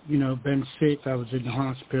recently, been sick. I was in the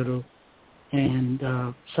hospital,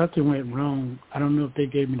 and something went wrong. I don't know if they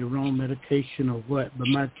gave me the wrong medication or what, but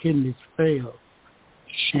my kidneys failed.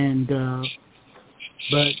 And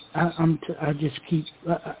But I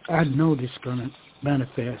know this is going to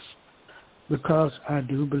manifest because I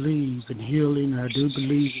do believe in healing. I do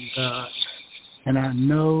believe in God. And I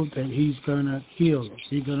know that he's going to heal them.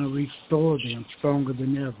 He's going to restore them stronger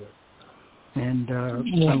than ever. And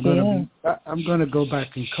I'm going to go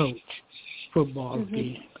back and coach football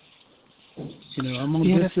again. You know, I'm on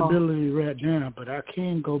disability right now, but I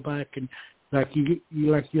can go back and, like you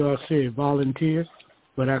all said, volunteer.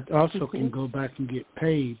 But I also can go back and get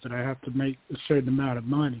paid, but I have to make a certain amount of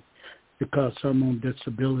money because I'm on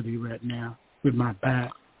disability right now with my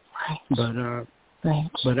back. But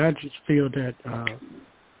I just feel that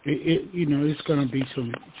it's going to be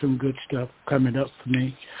some good stuff coming up for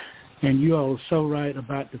me. And you all are so right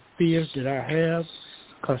about the fear that I have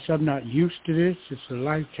because I'm not used to this. It's a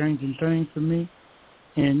life-changing thing for me.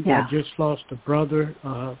 And I just lost a brother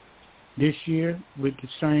this year with the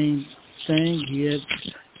same thing. He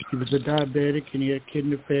was a diabetic and he had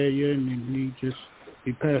kidney failure and then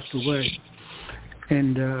he passed away.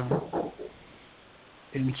 And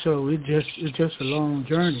so it's just a long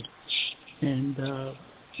journey. And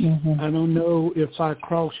I don't know if I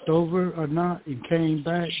crossed over or not and came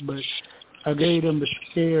back, but I gave them the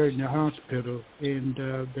scare in the hospital, and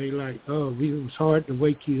they like, it was hard to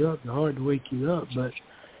wake you up, but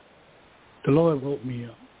the Lord woke me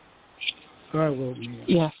up. God woke me up.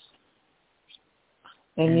 Yes.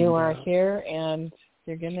 And you are here, and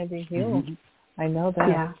you're going to be healed. I know that.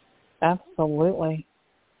 Yeah. Absolutely.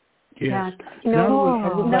 Yes.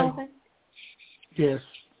 Yeah. Yes.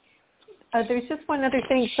 There's just one other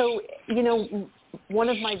thing. So, one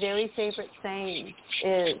of my very favorite sayings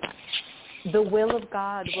is, the will of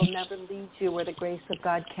God will never lead you where the grace of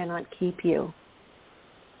God cannot keep you.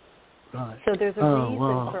 Right. So there's a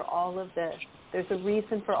reason for all of this.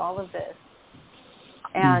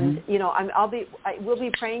 And, we'll be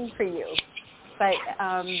praying for you. But,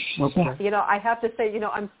 I have to say,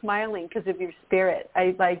 I'm smiling because of your spirit.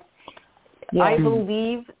 I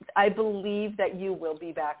believe that you will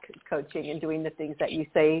be back coaching and doing the things that you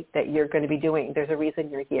say that you're going to be doing. There's a reason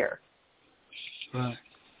you're here. Right.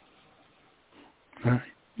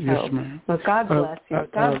 Yes, ma'am. Well, God bless you.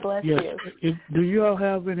 God bless you. Do you all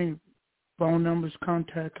have any phone numbers,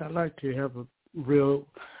 contact? I'd like to have a real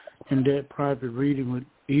in-depth private reading with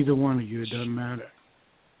either one of you. It doesn't matter.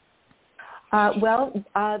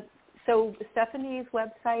 So Stephanie's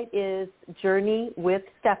website is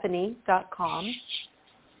journeywithstephanie.com.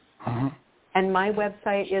 And my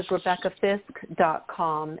website is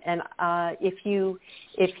RebeccaFisk.com. And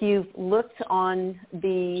if you've looked on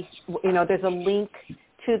the, there's a link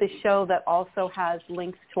to the show that also has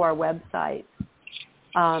links to our website.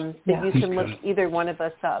 That you can look either one of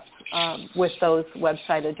us up with those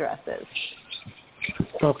website addresses.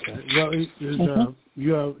 Okay. Well,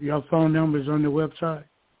 your phone numbers on the website?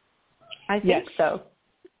 I think so.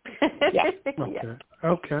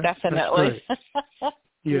 Okay. Definitely.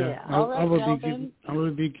 I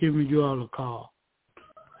will be giving you all a call.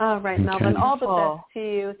 All right, Melvin. All the best to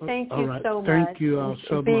you. Thank you so much. Thank you all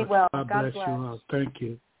so much. Be well. God bless you all. Thank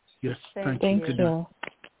you. Yes. Thank you.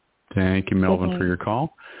 Thank you, Melvin, for your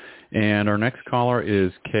call. And our next caller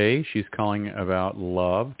is Kay. She's calling about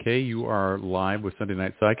love. Kay, you are live with Sunday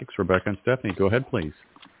Night Psychics. Rebecca and Stephanie, go ahead, please.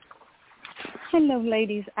 Hello,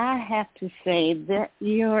 ladies. I have to say that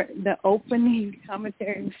the opening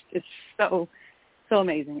commentary was just so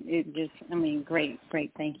amazing. It just, great.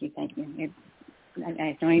 Thank you. I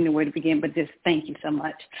don't even know where to begin, but just thank you so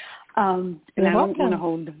much. And I don't want to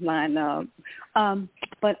hold the line up.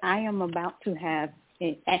 But I am about to have,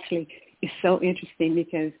 actually, it's so interesting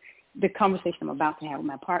because the conversation I'm about to have with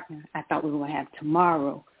my partner, I thought we were going to have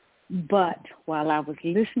tomorrow. But while I was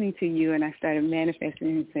listening to you and I started manifesting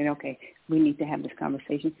and said, okay, we need to have this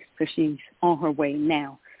conversation because she's on her way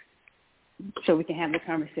now so we can have the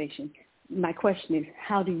conversation. My question is,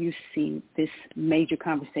 how do you see this major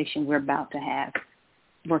conversation we're about to have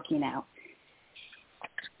working out?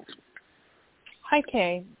 Hi,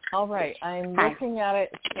 Kay. All right. I'm looking at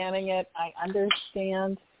it, scanning it. I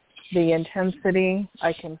understand the intensity.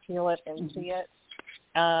 I can feel it and see it.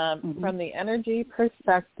 From the energy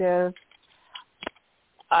perspective,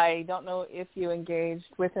 I don't know if you engaged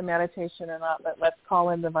with a meditation or not, but let's call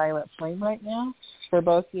in the violet flame right now for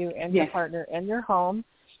both you and your partner in your home.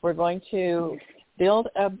 We're going to build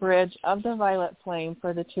a bridge of the violet flame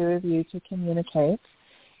for the two of you to communicate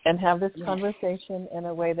and have this conversation in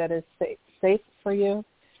a way that is safe for you,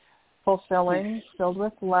 fulfilling, filled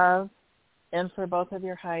with love, and for both of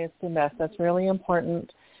your highest and best. That's really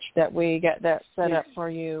important that we get that set up for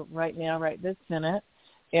you right now, right this minute.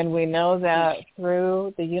 And we know that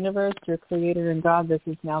through the universe, your Creator and God, this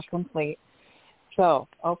is now complete. So,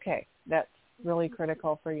 okay, that's really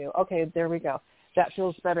critical for you. Okay, there we go. That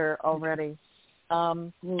feels better already.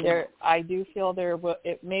 I do feel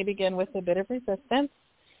it may begin with a bit of resistance.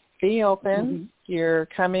 Be open. You're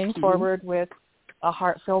coming forward with a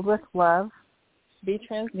heart filled with love. Be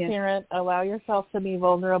transparent. Allow yourself to be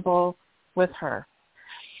vulnerable with her.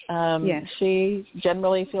 She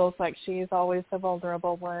generally feels like she's always the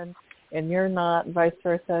vulnerable one, and you're not, vice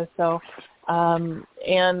versa. So,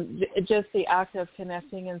 and just the act of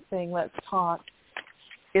connecting and saying, let's talk,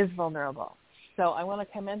 is vulnerable. So I want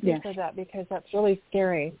to commend you for that, because that's really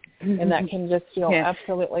scary, and that can just feel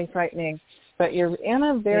absolutely frightening. But you're in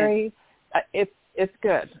a very, it's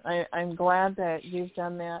good. I'm glad that you've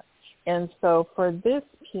done that. And so for this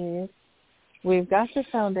piece, we've got the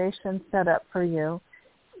foundation set up for you.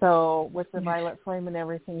 So with the violet flame and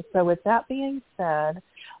everything. So with that being said,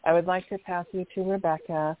 I would like to pass you to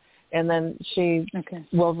Rebecca, and then she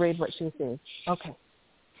will read what she sees. Okay.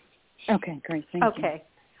 Okay, great. Thank you. Okay.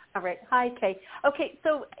 All right. Hi, Kay. Okay,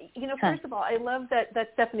 so, first of all, I love that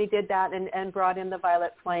Stephanie did that and brought in the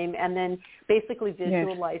violet flame and then basically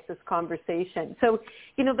visualized this conversation. So,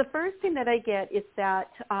 the first thing that I get is that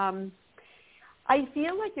I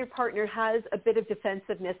feel like your partner has a bit of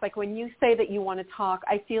defensiveness. Like when you say that you want to talk,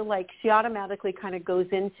 I feel like she automatically kind of goes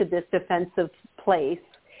into this defensive place.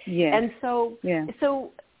 Yes. And so it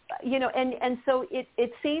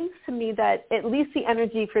seems to me that at least the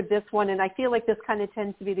energy for this one, and I feel like this kind of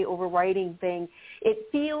tends to be the overriding thing, it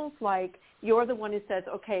feels like you're the one who says,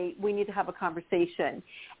 okay, we need to have a conversation.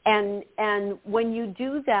 And when you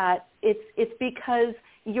do that, it's because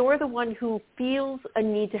you're the one who feels a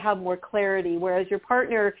need to have more clarity, whereas your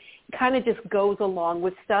partner kind of just goes along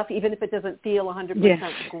with stuff, even if it doesn't feel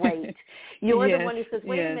 100% great. You're the one who says,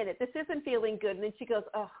 wait a minute, this isn't feeling good. And then she goes,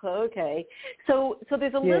 oh, okay. So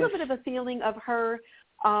there's a little bit of a feeling of her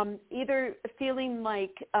either feeling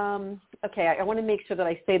like, okay, I want to make sure that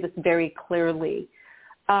I say this very clearly.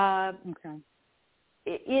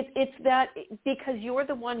 It's that because you're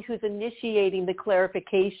the one who's initiating the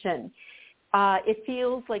clarification, it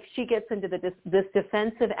feels like she gets into this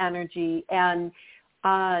defensive energy, and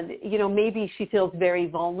maybe she feels very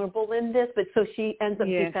vulnerable in this, but so she ends up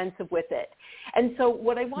defensive with it. And so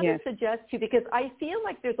what I want to suggest to you, because I feel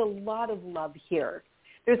like there's a lot of love here.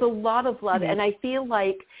 There's a lot of love, and I feel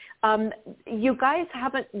like you guys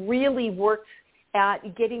haven't really worked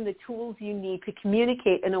at getting the tools you need to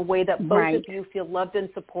communicate in a way that both of you feel loved and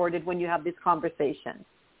supported when you have these conversations.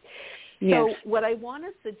 So what I want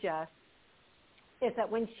to suggest is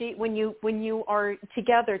that when you are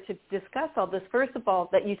together to discuss all this, first of all,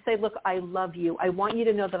 that you say, look, I love you. I want you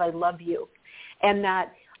to know that I love you, and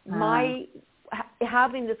that my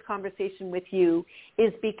having this conversation with you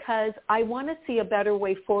is because I want to see a better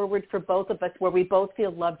way forward for both of us where we both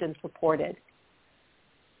feel loved and supported.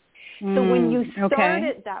 So when you start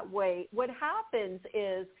it that way, what happens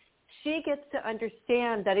is she gets to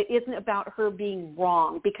understand that it isn't about her being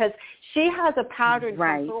wrong, because she has a pattern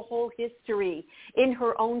from her whole history in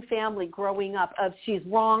her own family growing up of she's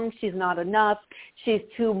wrong, she's not enough, she's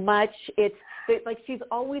too much. It's like she's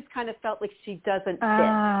always kind of felt like she doesn't fit.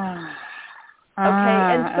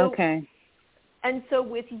 And so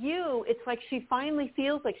with you, it's like she finally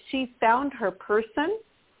feels like she's found her person,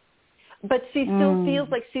 but she still feels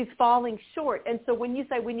like she's falling short. And so when you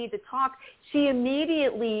say we need to talk, she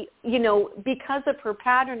immediately, because of her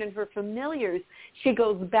pattern and her familiars, she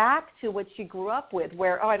goes back to what she grew up with,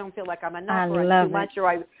 where, I don't feel like I'm enough, or I'm too much, or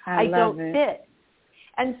I don't fit.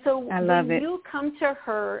 And so when you come to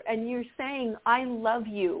her and you're saying, I love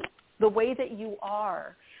you the way that you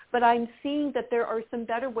are, but I'm seeing that there are some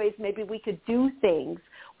better ways maybe we could do things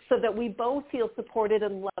so that we both feel supported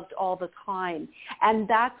and loved all the time. And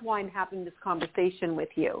that's why I'm having this conversation with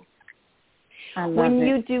you. When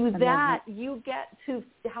you do that, you get to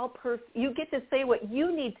help her, you get to say what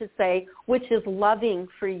you need to say, which is loving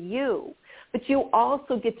for you. But you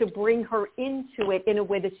also get to bring her into it in a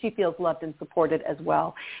way that she feels loved and supported as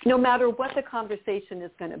well, no matter what the conversation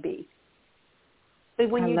is going to be. But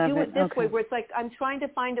when you do it this way, where it's like, I'm trying to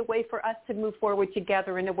find a way for us to move forward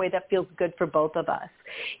together in a way that feels good for both of us.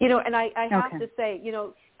 And I have to say,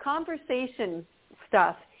 conversation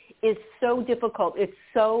stuff is so difficult. It's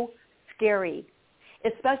so scary,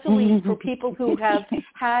 especially for people who have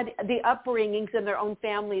had the upbringings in their own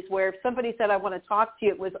families where if somebody said, I want to talk to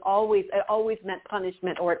you, it always meant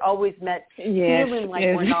punishment, or it always meant feeling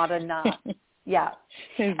like we're not enough.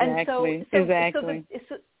 Exactly.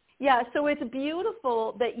 So it's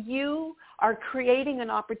beautiful that you are creating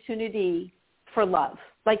an opportunity for love,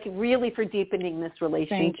 like really for deepening this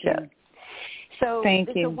relationship. So, Thank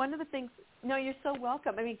you. So one of the things, no, you're so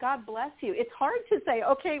welcome. I mean, God bless you. It's hard to say,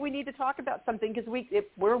 okay, we need to talk about something because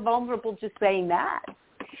we're vulnerable just saying that.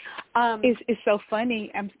 It's so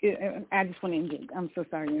funny. I just want to. I'm so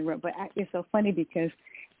sorry to interrupt, but it's so funny because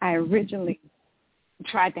I originally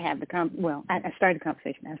tried to have I started the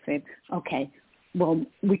conversation. I said, okay, well,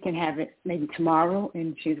 we can have it maybe tomorrow,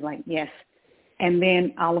 and she's like, yes. And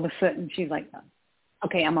then all of a sudden, she's like,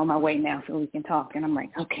 okay, I'm on my way now, so we can talk. And I'm like,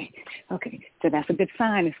 okay. So that's a good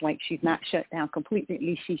sign. It's like she's not shut down completely. At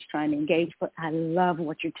least she's trying to engage. But I love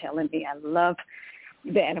what you're telling me. I love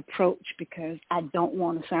that approach because I don't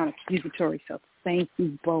want to sound accusatory. So thank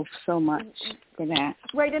you both so much for that.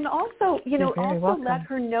 Right, and also, welcome. let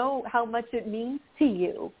her know how much it means to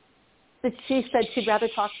you that she said she'd rather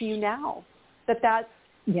talk to you now. That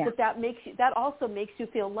also makes you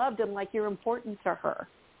feel loved and like you're important to her.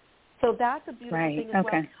 So that's a beautiful thing as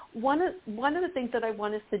well. One of the things that I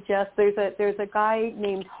want to suggest, there's a guy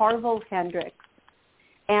named Harville Hendricks,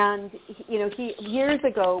 and he years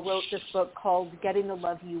ago wrote this book called Getting the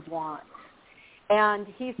Love You Want, and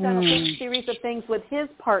he's done a whole series of things with his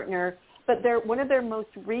partner. But one of their most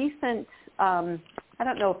recent, I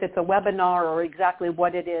don't know if it's a webinar or exactly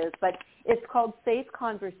what it is, but it's called Safe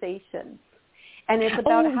Conversations. And it's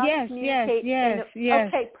about how to communicate. Yes.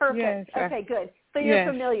 Okay, perfect. Yes. Okay, good. So you're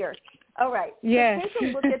familiar. All right. Yes. So take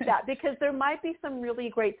a look at that because there might be some really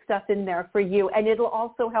great stuff in there for you, and it'll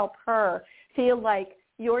also help her feel like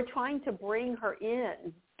you're trying to bring her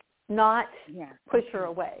in, not push her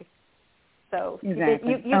away. So you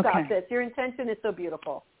got this. Your intention is so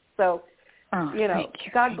beautiful. So,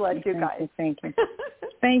 God bless you guys. Thank you.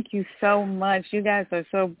 Thank you so much. You guys are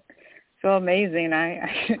so amazing.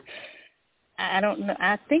 I don't know.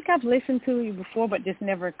 I think I've listened to you before, but just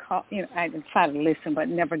never caught. I try to listen, but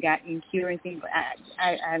never got in queue or anything. But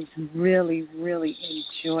I really, really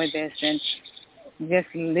enjoy this and just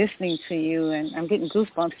listening to you, and I'm getting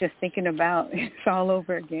goosebumps just thinking about it's all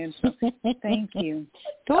over again. So thank you. Thank you.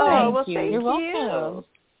 You're welcome.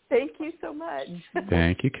 Thank you so much.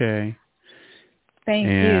 Thank you, Kay. Thank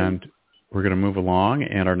you. And we're going to move along,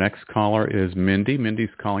 and our next caller is Mindy. Mindy's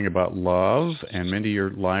calling about love. And Mindy,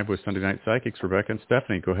 you're live with Sunday Night Psychics. Rebecca and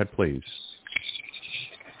Stephanie, go ahead, please.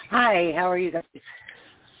 Hi, how are you guys?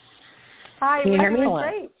 Hi, can you hear me?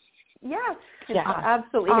 Great. Yes, yeah,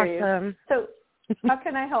 absolutely awesome. Hear you. So how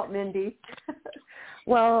can I help, Mindy?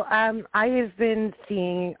 Well, I have been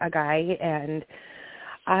seeing a guy, and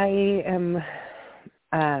I am,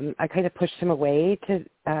 I kind of pushed him away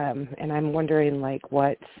and I'm wondering,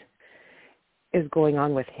 what is going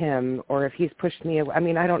on with him, or if he's pushed me away. I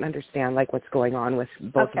mean, I don't understand, what's going on with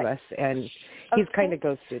both of us, and he's kind of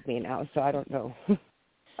ghosted me now, so I don't know.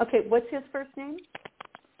 Okay, what's his first name?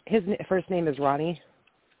 His first name is Ronnie.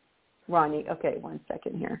 Ronnie, okay, 1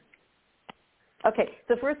 second here. Okay,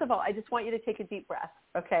 so first of all, I just want you to take a deep breath,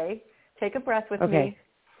 okay? Take a breath with me.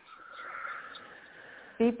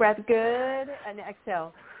 Deep breath, good, and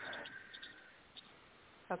exhale.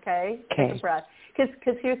 Okay? Take a breath.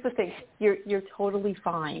 Because here's the thing, you're totally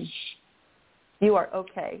fine. You are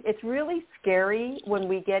okay. It's really scary when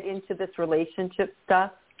we get into this relationship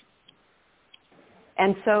stuff.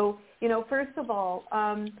 And so, first of all,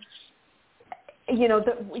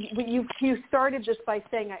 you started this by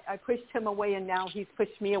saying I pushed him away and now he's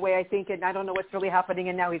pushed me away, I think, and I don't know what's really happening,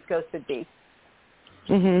 and now he's ghosted me.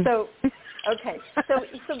 Mm-hmm. So, okay.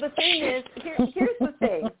 So the thing is, here's the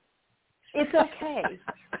thing. It's okay.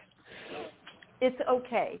 It's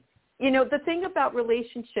okay. The thing about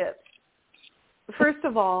relationships, first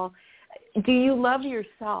of all, do you love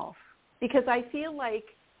yourself? Because I feel like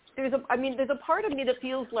there's a part of me that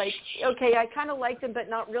feels like, okay, I kind of liked him, but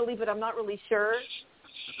not really, but I'm not really sure.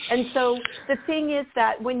 And so the thing is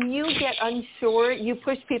that when you get unsure, you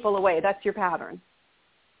push people away. That's your pattern.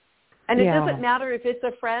 And it doesn't matter if it's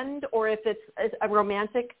a friend or if it's a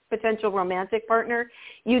potential romantic partner,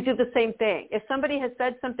 you do the same thing. If somebody has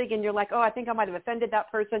said something and you're like, oh, I think I might have offended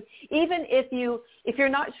that person, even if you're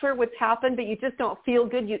not sure what's happened, but you just don't feel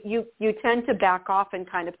good, you tend to back off and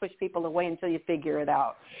kind of push people away until you figure it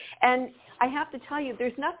out. And I have to tell you,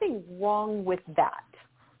 there's nothing wrong with that.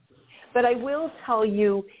 But I will tell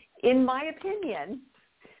you, in my opinion,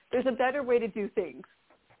 there's a better way to do things.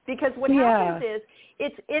 Because what happens is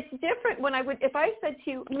it's different when if I said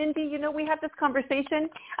to you, Mindy, we had this conversation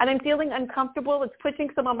and I'm feeling uncomfortable. It's pushing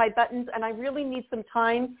some of my buttons and I really need some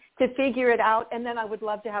time to figure it out, and then I would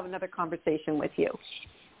love to have another conversation with you.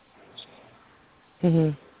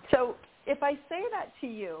 Mm-hmm. So if I say that to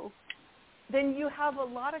you, then you have a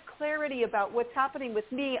lot of clarity about what's happening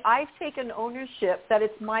with me. I've taken ownership that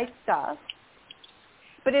it's my stuff.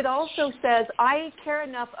 but it also says, I care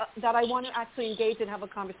enough that I want to actually engage and have a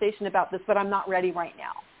conversation about this, but I'm not ready right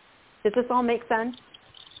now. Does this all make sense?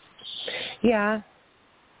 Yeah.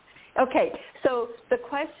 Okay, so the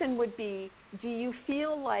question would be, do you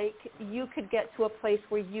feel like you could get to a place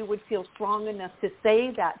where you would feel strong enough to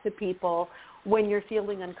say that to people when you're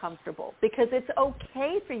feeling uncomfortable? Because it's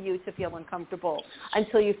okay for you to feel uncomfortable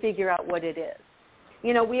until you figure out what it is.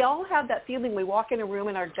 You know, we all have that feeling. We walk in a room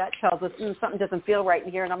and our gut tells us, something doesn't feel right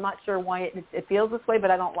in here, and I'm not sure why it feels this way, but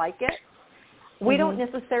I don't like it. We don't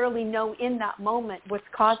necessarily know in that moment what's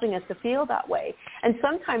causing us to feel that way. And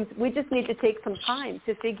sometimes we just need to take some time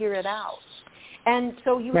to figure it out. And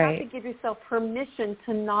so you have to give yourself permission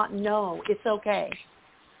to not know. It's okay.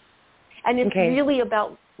 And it's really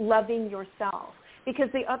about loving yourself. Because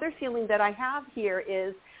the other feeling that I have here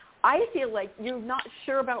is I feel like you're not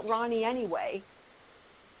sure about Ronnie anyway,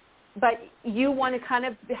 but you want to kind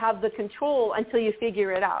of have the control until you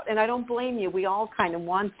figure it out. And I don't blame you. We all kind of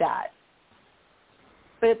want that.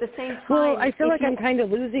 But at the same time... Well, I feel like I'm kind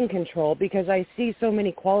of losing control because I see so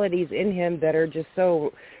many qualities in him that are just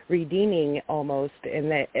so redeeming almost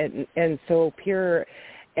and so pure.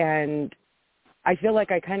 And I feel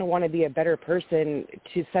like I kind of want to be a better person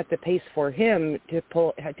to set the pace for him to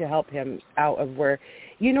help him out of where...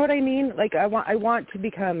 You know what I mean? Like I want to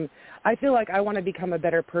become... I feel like I want to become a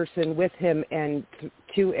better person with him and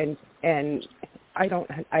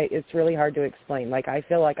it's really hard to explain. Like I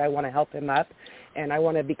feel like I want to help him up and I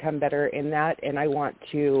want to become better in that and I want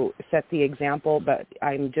to set the example, but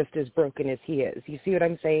I'm just as broken as he is. You see what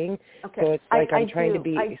I'm saying? Okay. So it's like I'm trying to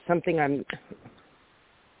be something I'm...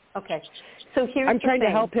 Okay. So here's I'm trying the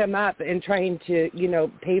to help him up and trying to,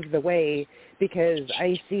 pave the way because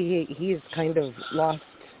I see he's kind of lost.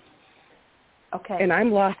 Okay. And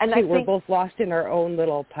I'm lost and too. We're both lost in our own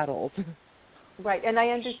little puddles. Right. And I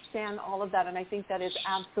understand all of that, and I think that is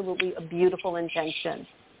absolutely a beautiful intention.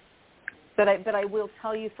 But I will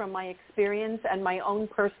tell you from my experience and my own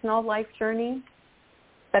personal life journey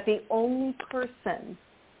that the only person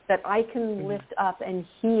that I can lift up and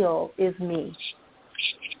heal is me.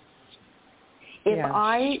 If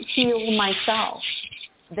I heal myself,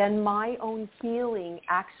 then my own healing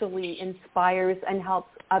actually inspires and helps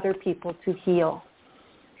other people to heal.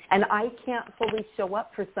 And I can't fully show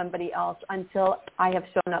up for somebody else until I have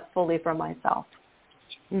shown up fully for myself.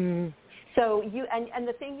 Mm-hmm. So and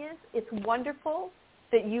the thing is, it's wonderful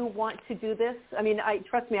that you want to do this. I mean,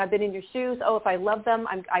 trust me, I've been in your shoes. Oh, if I love them,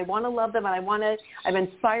 I want to love them, and I'm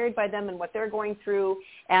inspired by them and what they're going through,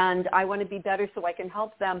 and I want to be better so I can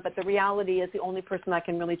help them. But the reality is the only person I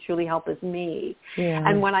can really truly help is me. Yeah.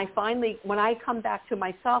 And when I come back to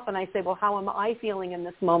myself and I say, well, how am I feeling in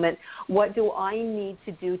this moment? What do I need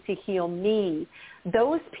to do to heal me?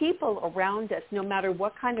 Those people around us, no matter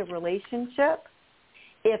what kind of relationship,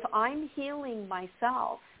 if I'm healing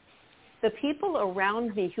myself, the people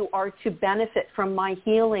around me who are to benefit from my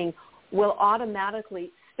healing will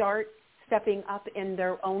automatically start stepping up in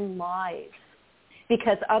their own lives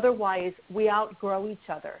because otherwise we outgrow each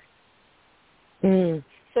other. Mm.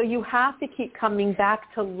 So you have to keep coming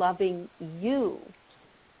back to loving you.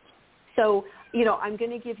 So, I'm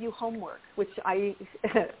going to give you homework, which I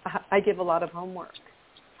give a lot of homework.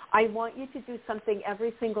 I want you to do something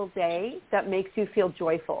every single day that makes you feel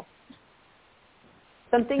joyful.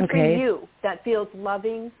 Something for you that feels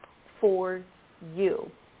loving for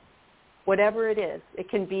you. Whatever it is. It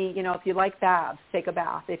can be, if you like baths, take a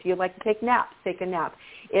bath. If you like to take naps, take a nap.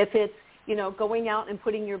 If it's, going out and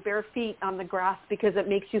putting your bare feet on the grass because it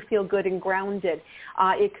makes you feel good and grounded.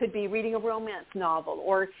 It could be reading a romance novel,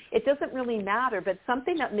 or it doesn't really matter, but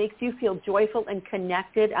something that makes you feel joyful and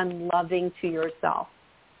connected and loving to yourself.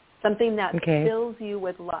 Something that fills you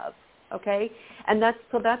with love. Okay? And that's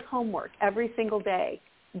homework every single day.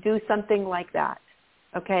 Do something like that.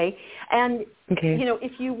 Okay? And,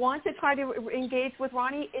 if you want to try to engage with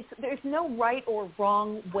Ronnie, there's no right or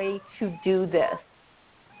wrong way to do this.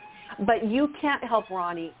 But you can't help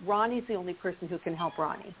Ronnie. Ronnie's the only person who can help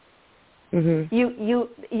Ronnie. Mm-hmm.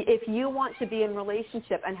 If you want to be in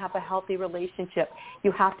relationship and have a healthy relationship,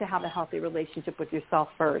 you have to have a healthy relationship with yourself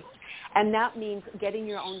first. And that means getting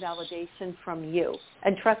your own validation from you.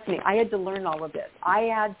 And trust me, I had to learn all of this. I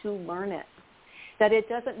had to learn it. That it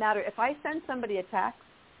doesn't matter. If I send somebody a text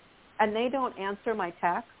and they don't answer my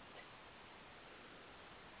text,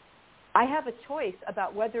 I have a choice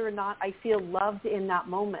about whether or not I feel loved in that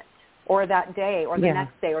moment or that day or the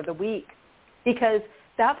next day or the week. Because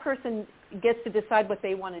that person gets to decide what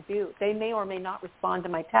they want to do. They may or may not respond to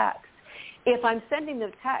my text. If I'm sending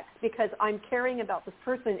them text because I'm caring about this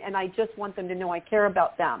person and I just want them to know I care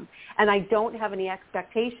about them and I don't have any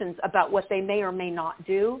expectations about what they may or may not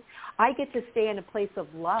do, I get to stay in a place of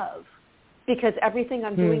love because everything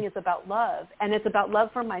I'm doing is about love, and it's about love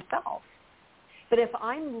for myself. But if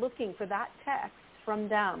I'm looking for that text from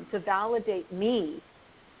them to validate me,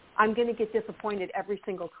 I'm going to get disappointed every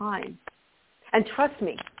single time. And trust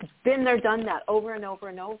me, been there, done that over and over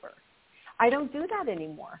and over. I don't do that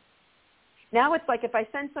anymore. Now it's like if I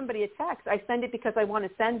send somebody a text, I send it because I want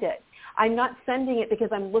to send it. I'm not sending it because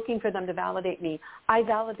I'm looking for them to validate me. I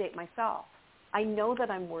validate myself. I know that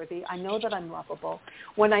I'm worthy. I know that I'm lovable.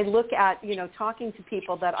 When I look at, talking to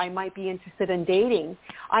people that I might be interested in dating,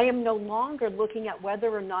 I am no longer looking at whether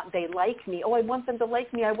or not they like me. Oh, I want them to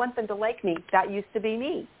like me. I want them to like me. That used to be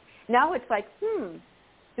me. Now it's like,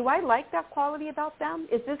 do I like that quality about them?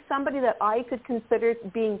 Is this somebody that I could consider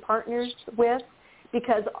being partners with?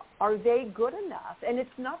 Because are they good enough? And it's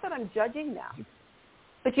not that I'm judging them,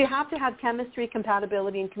 but you have to have chemistry,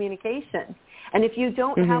 compatibility, and communication. And if you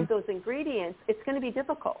don't have those ingredients, it's going to be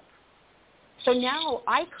difficult. So now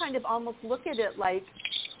I kind of almost look at it like,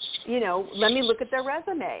 let me look at their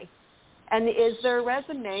resume. And is their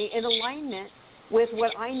resume in alignment with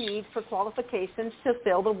what I need for qualifications to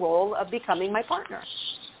fill the role of becoming my partner?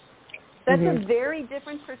 That's a very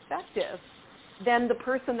different perspective than the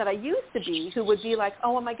person that I used to be, who would be like,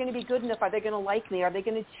 oh, am I going to be good enough? Are they going to like me? Are they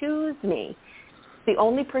going to choose me? The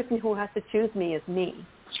only person who has to choose me is me.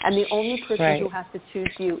 And the only person who has to choose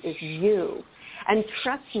you is you. And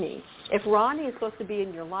trust me, if Ronnie is supposed to be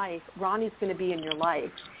in your life, Ronnie's going to be in your life.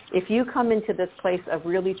 If you come into this place of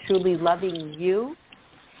really, truly loving you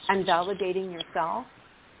and validating yourself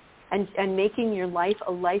and making your life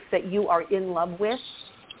a life that you are in love with,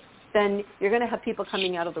 then you're going to have people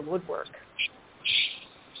coming out of the woodwork.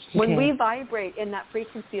 When we vibrate in that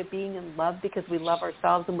frequency of being in love because we love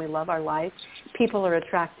ourselves and we love our life, people are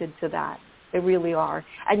attracted to that. They really are.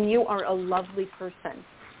 And you are a lovely person.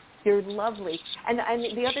 You're lovely. And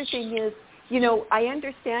the other thing is, I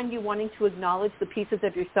understand you wanting to acknowledge the pieces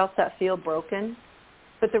of yourself that feel broken,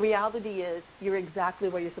 but the reality is you're exactly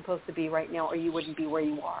where you're supposed to be right now, or you wouldn't be where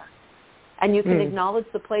you are. And you can acknowledge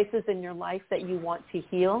the places in your life that you want to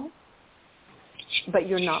heal, but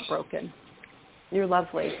you're not broken. You're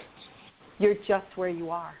lovely. You're just where you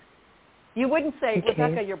are. You wouldn't say,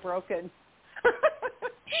 Rebecca, you're broken.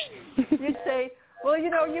 You'd say, well, you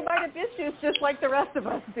might have issues just like the rest of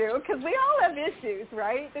us do, because we all have issues,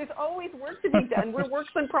 right? There's always work to be done. We're works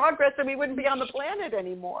in progress, or we wouldn't be on the planet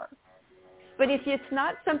anymore. But if it's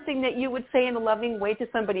not something that you would say in a loving way to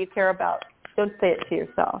somebody you care about, don't say it to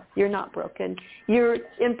yourself. You're not broken. You're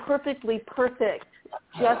imperfectly perfect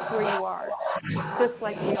just where you are, just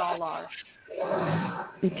like we all are.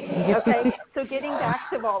 Okay, so getting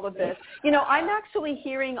back to all of this, I'm actually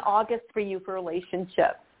hearing August for you for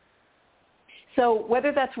relationships. So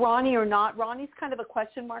whether that's Ronnie or not, Ronnie's kind of a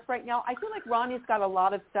question mark right now. I feel like Ronnie's got a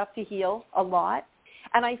lot of stuff to heal, a lot.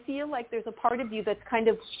 And I feel like there's a part of you that's kind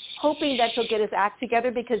of hoping that he'll get his act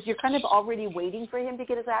together because you're kind of already waiting for him to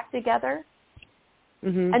get his act together.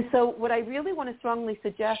 And so what I really want to strongly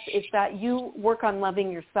suggest is that you work on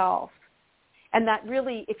loving yourself. And that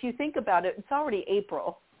really, if you think about it, it's already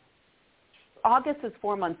April. August is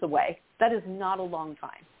 4 months away. That is not a long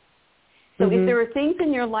time. So if there are things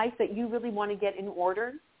in your life that you really want to get in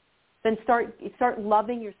order, then start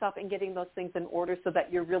loving yourself and getting those things in order so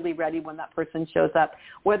that you're really ready when that person shows up,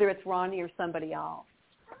 whether it's Ronnie or somebody else.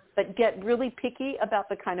 But get really picky about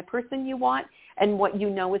the kind of person you want and what you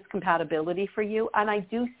know is compatibility for you. And I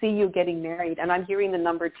do see you getting married, and I'm hearing the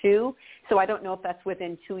number 2. So I don't know if that's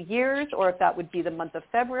within 2 years or if that would be the month of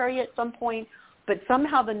February at some point. But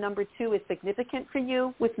somehow the number 2 is significant for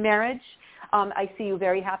you with marriage. I see you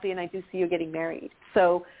very happy, and I do see you getting married.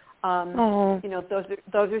 So, those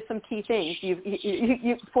are some key things.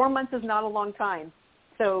 4 months is not a long time.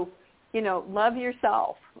 So, love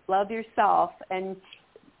yourself, and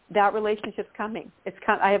that relationship's coming.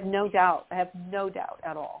 I have no doubt. I have no doubt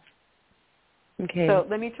at all. Okay. So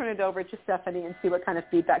let me turn it over to Stephanie and see what kind of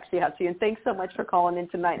feedback she has for you. And thanks so much for calling in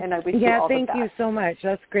tonight. And I wish you all the best. Yeah, thank you so much.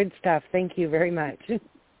 That's good stuff. Thank you very much.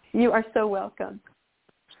 You are so welcome.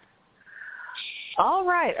 All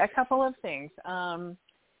right, a couple of things.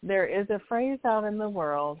 There is a phrase out in the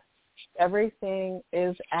world, everything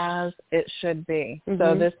is as it should be.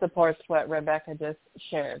 So this supports what Rebecca just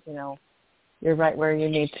shared. You're right where you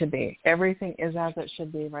need to be. Everything is as it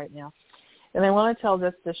should be right now. And I want to tell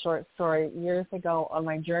just a short story. Years ago on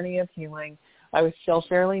my journey of healing, I was still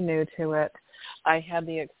fairly new to it. I had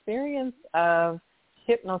the experience of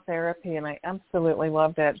hypnotherapy, and I absolutely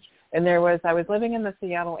loved it. And I was living in the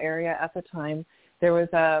Seattle area at the time. There was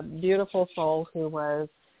a beautiful soul who was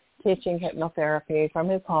teaching hypnotherapy from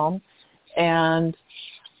his home. And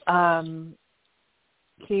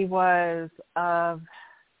he was of...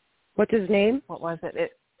 What's his name? What was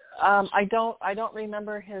it? I don't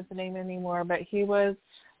remember his name anymore, but he was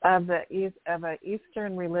of an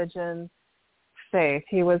Eastern religion faith.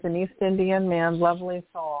 He was an East Indian man, lovely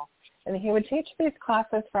soul. And he would teach these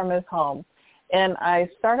classes from his home. And I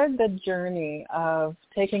started the journey of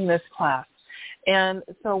taking this class. And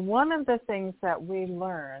so one of the things that we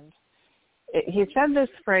learned, he said this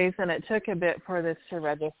phrase, and it took a bit for this to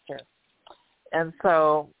register. And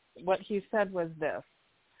so what he said was this: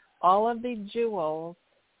 all of the jewels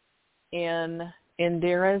in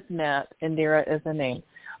Indira's net, Indira is a name,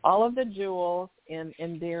 all of the jewels in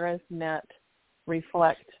Indira's net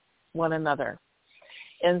reflect one another.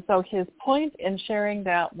 And so his point in sharing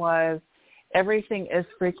that was everything is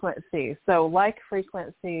frequency. So like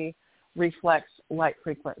frequency reflects like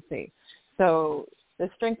frequency. So the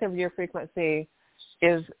strength of your frequency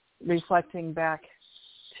is reflecting back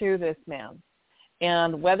to this man.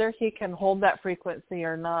 And whether he can hold that frequency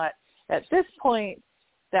or not, at this point,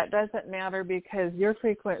 that doesn't matter because your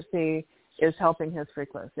frequency is helping his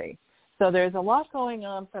frequency. So there's a lot going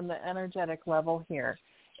on from the energetic level here.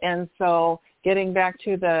 And so getting back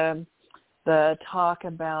to the talk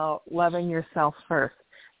about loving yourself first,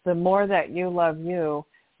 the more that you love you,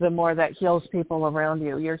 the more that heals people around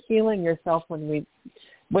you. You're healing yourself when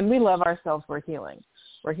we love ourselves, we're healing.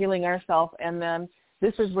 We're healing ourselves, and then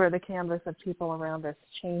this is where the canvas of people around us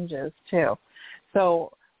changes too.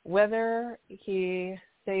 So whether he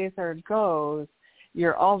stays or goes,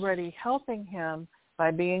 you're already helping him by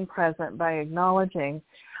being present, by acknowledging.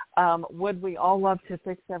 Would we all love to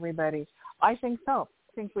fix everybody? I think so.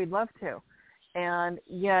 I think we'd love to. And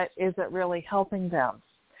yet, is it really helping them?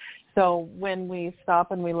 So when we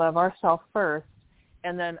stop and we love ourselves first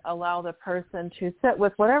and then allow the person to sit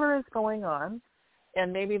with whatever is going on,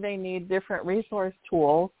 and maybe they need different resource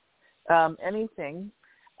tools, anything,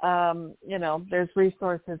 there's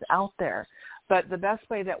resources out there. But the best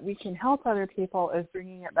way that we can help other people is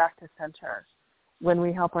bringing it back to center when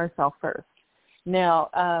we help ourselves first.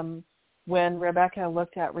 Now, when Rebecca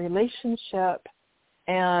looked at relationship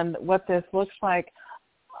and what this looks like,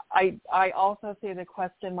 I also see the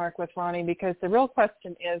question mark with Ronnie, because the real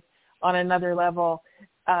question is on another level,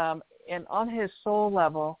 and on his soul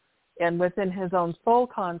level and within his own soul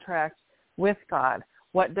contract with God.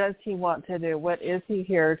 What does he want to do? What is he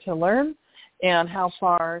here to learn? And how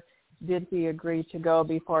far did he agree to go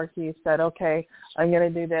before he said, okay, I'm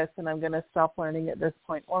going to do this and I'm going to stop learning at this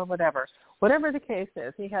point, or whatever. Whatever the case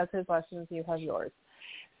is, he has his lessons, you have yours.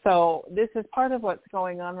 So this is part of what's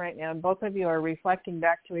going on right now, and both of you are reflecting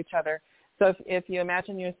back to each other. So if you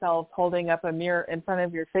imagine yourselves holding up a mirror in front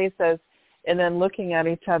of your faces and then looking at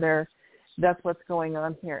each other, that's what's going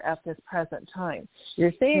on here at this present time.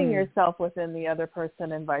 You're seeing yourself within the other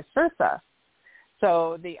person and vice versa.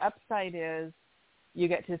 So the upside is you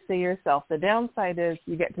get to see yourself. The downside is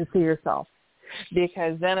you get to see yourself,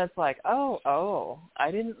 because then it's like, oh, I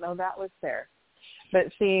didn't know that was there. But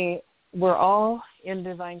see, we're all in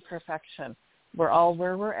divine perfection. We're all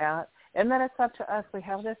where we're at. And then it's up to us. We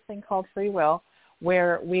have this thing called free will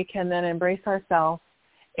where we can then embrace ourselves,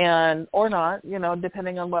 and or not,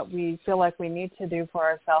 depending on what we feel like we need to do for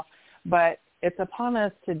ourselves. But it's upon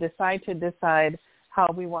us to decide how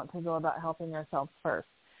we want to go about helping ourselves first.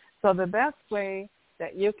 So the best way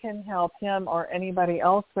that you can help him or anybody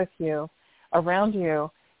else with you, around you,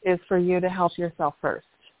 is for you to help yourself first.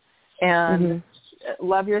 And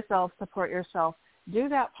love yourself, support yourself. Do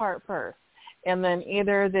that part first. And then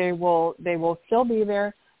either they will still be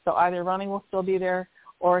there. So either Ronnie will still be there,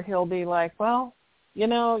 or he'll be like, well,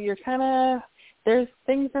 you're kind of,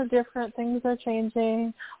 things are different, things are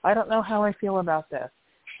changing. I don't know how I feel about this.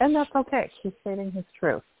 And that's okay. He's stating his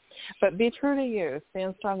truth. But be true to you.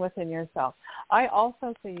 Stand strong within yourself. I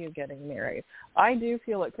also see you getting married. I do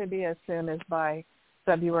feel it could be as soon as by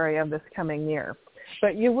February of this coming year.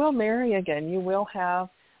 But you will marry again. You will have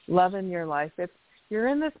love in your life. You're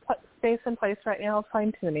in this space and place right now of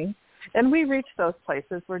fine-tuning, and we reach those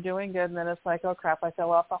places. We're doing good, and then it's like, oh, crap, I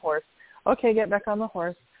fell off the horse. Okay, get back on the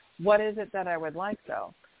horse. What is it that I would like,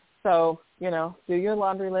 though? So, do your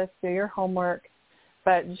laundry list, do your homework,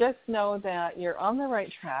 but just know that you're on the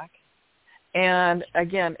right track. And,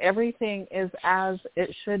 again, everything is as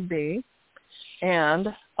it should be, and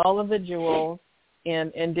all of the jewels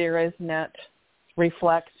in Indira's net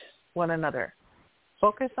reflect one another.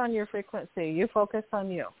 Focus on your frequency. You focus on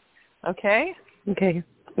you. Okay? Okay.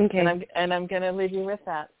 And I'm going to leave you with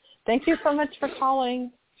that. Thank you so much for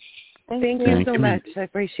calling. Thank you so much. I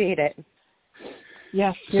appreciate it.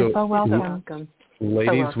 Yes, you're so welcome.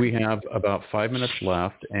 Ladies, we have about 5 minutes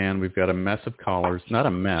left, and we've got a mess of callers. Not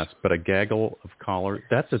a mess, but a gaggle of callers.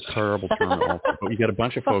 That's a terrible term also. But you got a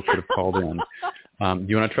bunch of folks that have called in. Do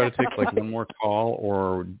you want to try to take like one more call,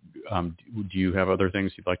 or do you have other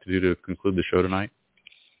things you'd like to do to conclude the show tonight?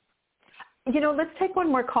 Let's take one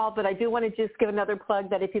more call, but I do want to just give another plug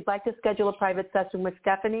that if you'd like to schedule a private session with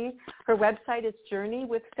Stephanie, her website is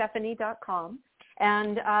journeywithstephanie.com.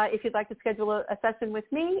 And if you'd like to schedule a session with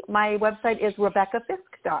me, my website is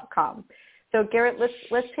rebeccafisk.com. So, Garrett,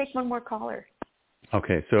 let's take one more caller.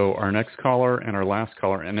 Okay, so our next caller and our last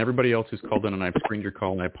caller, and everybody else who's called in, and I've screened your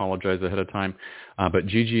call, and I apologize ahead of time. But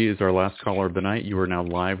Gigi is our last caller of the night. You are now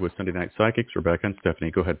live with Sunday Night Psychics. Rebecca and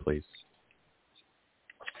Stephanie, go ahead, please.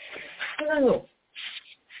 Hello.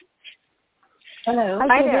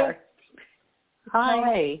 Hi there.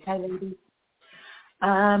 Hi, ladies.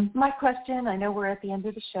 My question, I know we're at the end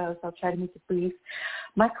of the show, so I'll try to make it brief.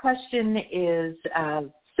 My question is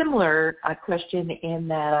similar question in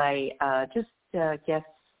that I just guess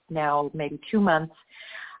now maybe 2 months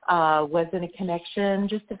was in a connection,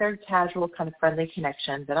 just a very casual kind of friendly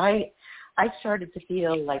connection, but I started to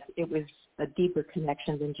feel like it was a deeper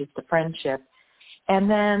connection than just a friendship. And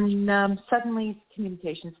then suddenly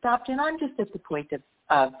communication stopped, and I'm just at the point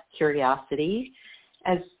of curiosity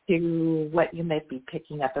as to what you might be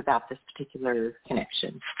picking up about this particular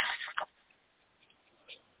connection.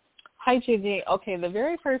 Hi, Gigi. Okay, the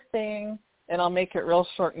very first thing, and I'll make it real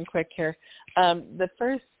short and quick here, the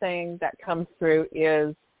first thing that comes through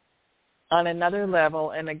is on another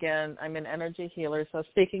level, and again, I'm an energy healer, so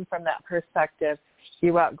speaking from that perspective,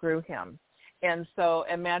 you outgrew him. And so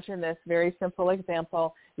imagine this very simple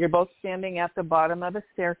example. You're both standing at the bottom of a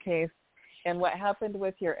staircase, and what happened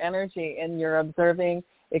with your energy and your observing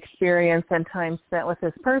experience and time spent with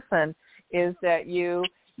this person is that you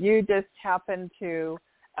just happen to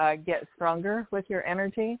get stronger with your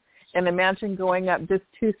energy. And imagine going up just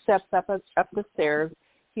 2 steps up the stairs.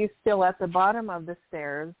 He's still at the bottom of the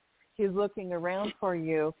stairs. He's looking around for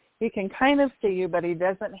you. He can kind of see you, but he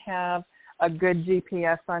doesn't have a good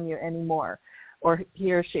GPS on you anymore. Or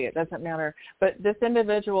he or she, it doesn't matter. But this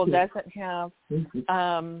individual doesn't have, he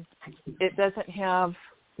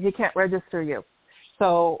can't register you.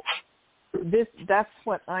 So that's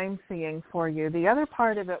what I'm seeing for you. The other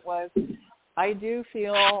part of it was, I do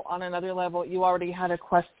feel on another level, you already had a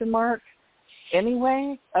question mark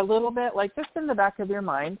anyway, a little bit, like just in the back of your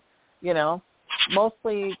mind,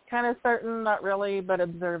 mostly kind of certain, not really, but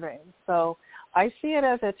observing. So I see it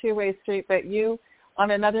as a two-way street, but you,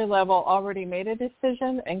 on another level, already made a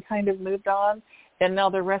decision and kind of moved on, and now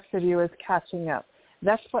the rest of you is catching up.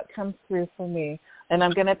 That's what comes through for me, and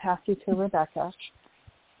I'm going to pass you to Rebecca.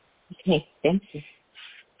 Okay, thank you.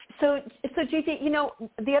 So Gigi,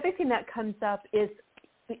 the other thing that comes up is,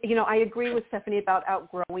 I agree with Stephanie about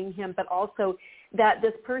outgrowing him, but also that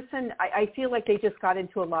this person, I feel like they just got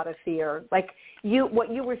into a lot of fear. Like what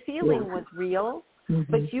you were feeling was real,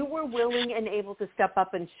 but you were willing and able to step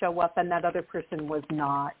up and show up, and that other person was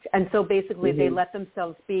not. And so basically they let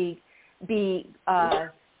themselves be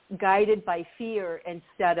guided by fear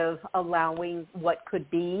instead of allowing what could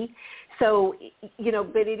be. So,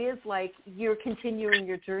 but it is like you're continuing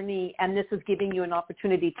your journey, and this is giving you an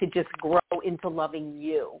opportunity to just grow into loving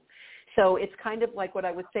you. So it's kind of like what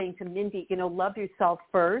I was saying to Mindy, love yourself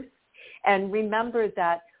first, and remember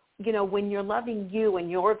that, when you're loving you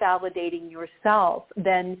and you're validating yourself,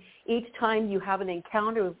 then each time you have an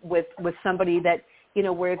encounter with somebody that,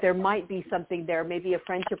 where there might be something there, maybe a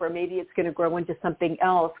friendship, or maybe it's going to grow into something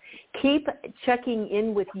else, keep checking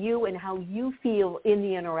in with you and how you feel in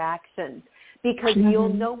the interaction, because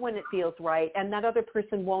you'll know when it feels right, and that other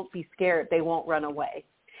person won't be scared. They won't run away.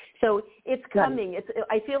 So it's coming.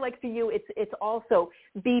 I feel like for you, it's also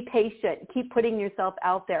be patient. Keep putting yourself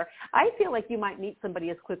out there. I feel like you might meet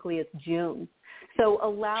somebody as quickly as June. So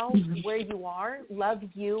allow where you are, love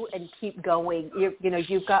you, and keep going.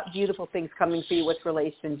 You've got beautiful things coming for you with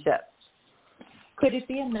relationships. Could it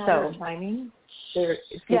be a matter of timing? June.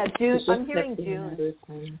 I'm hearing June.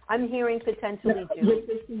 I'm hearing potentially June. With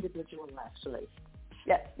this individual, actually.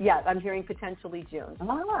 Yeah, I'm hearing potentially June.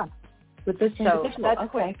 With this individual. So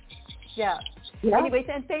that's quick. Yeah. Anyways,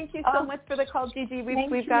 and thank you so much for the call, Gigi.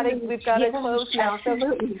 We've got to close now.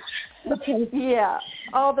 Absolutely. Okay. Yeah.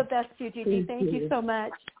 All the best to you, Gigi. Thank you so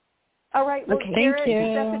much. All right. Well, Garrett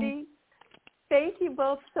and Stephanie, thank you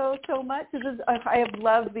both so much. I have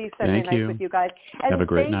loved these Sunday nights with you guys. And have a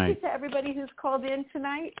great thank night. you to everybody who's called in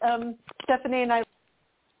tonight. Stephanie and I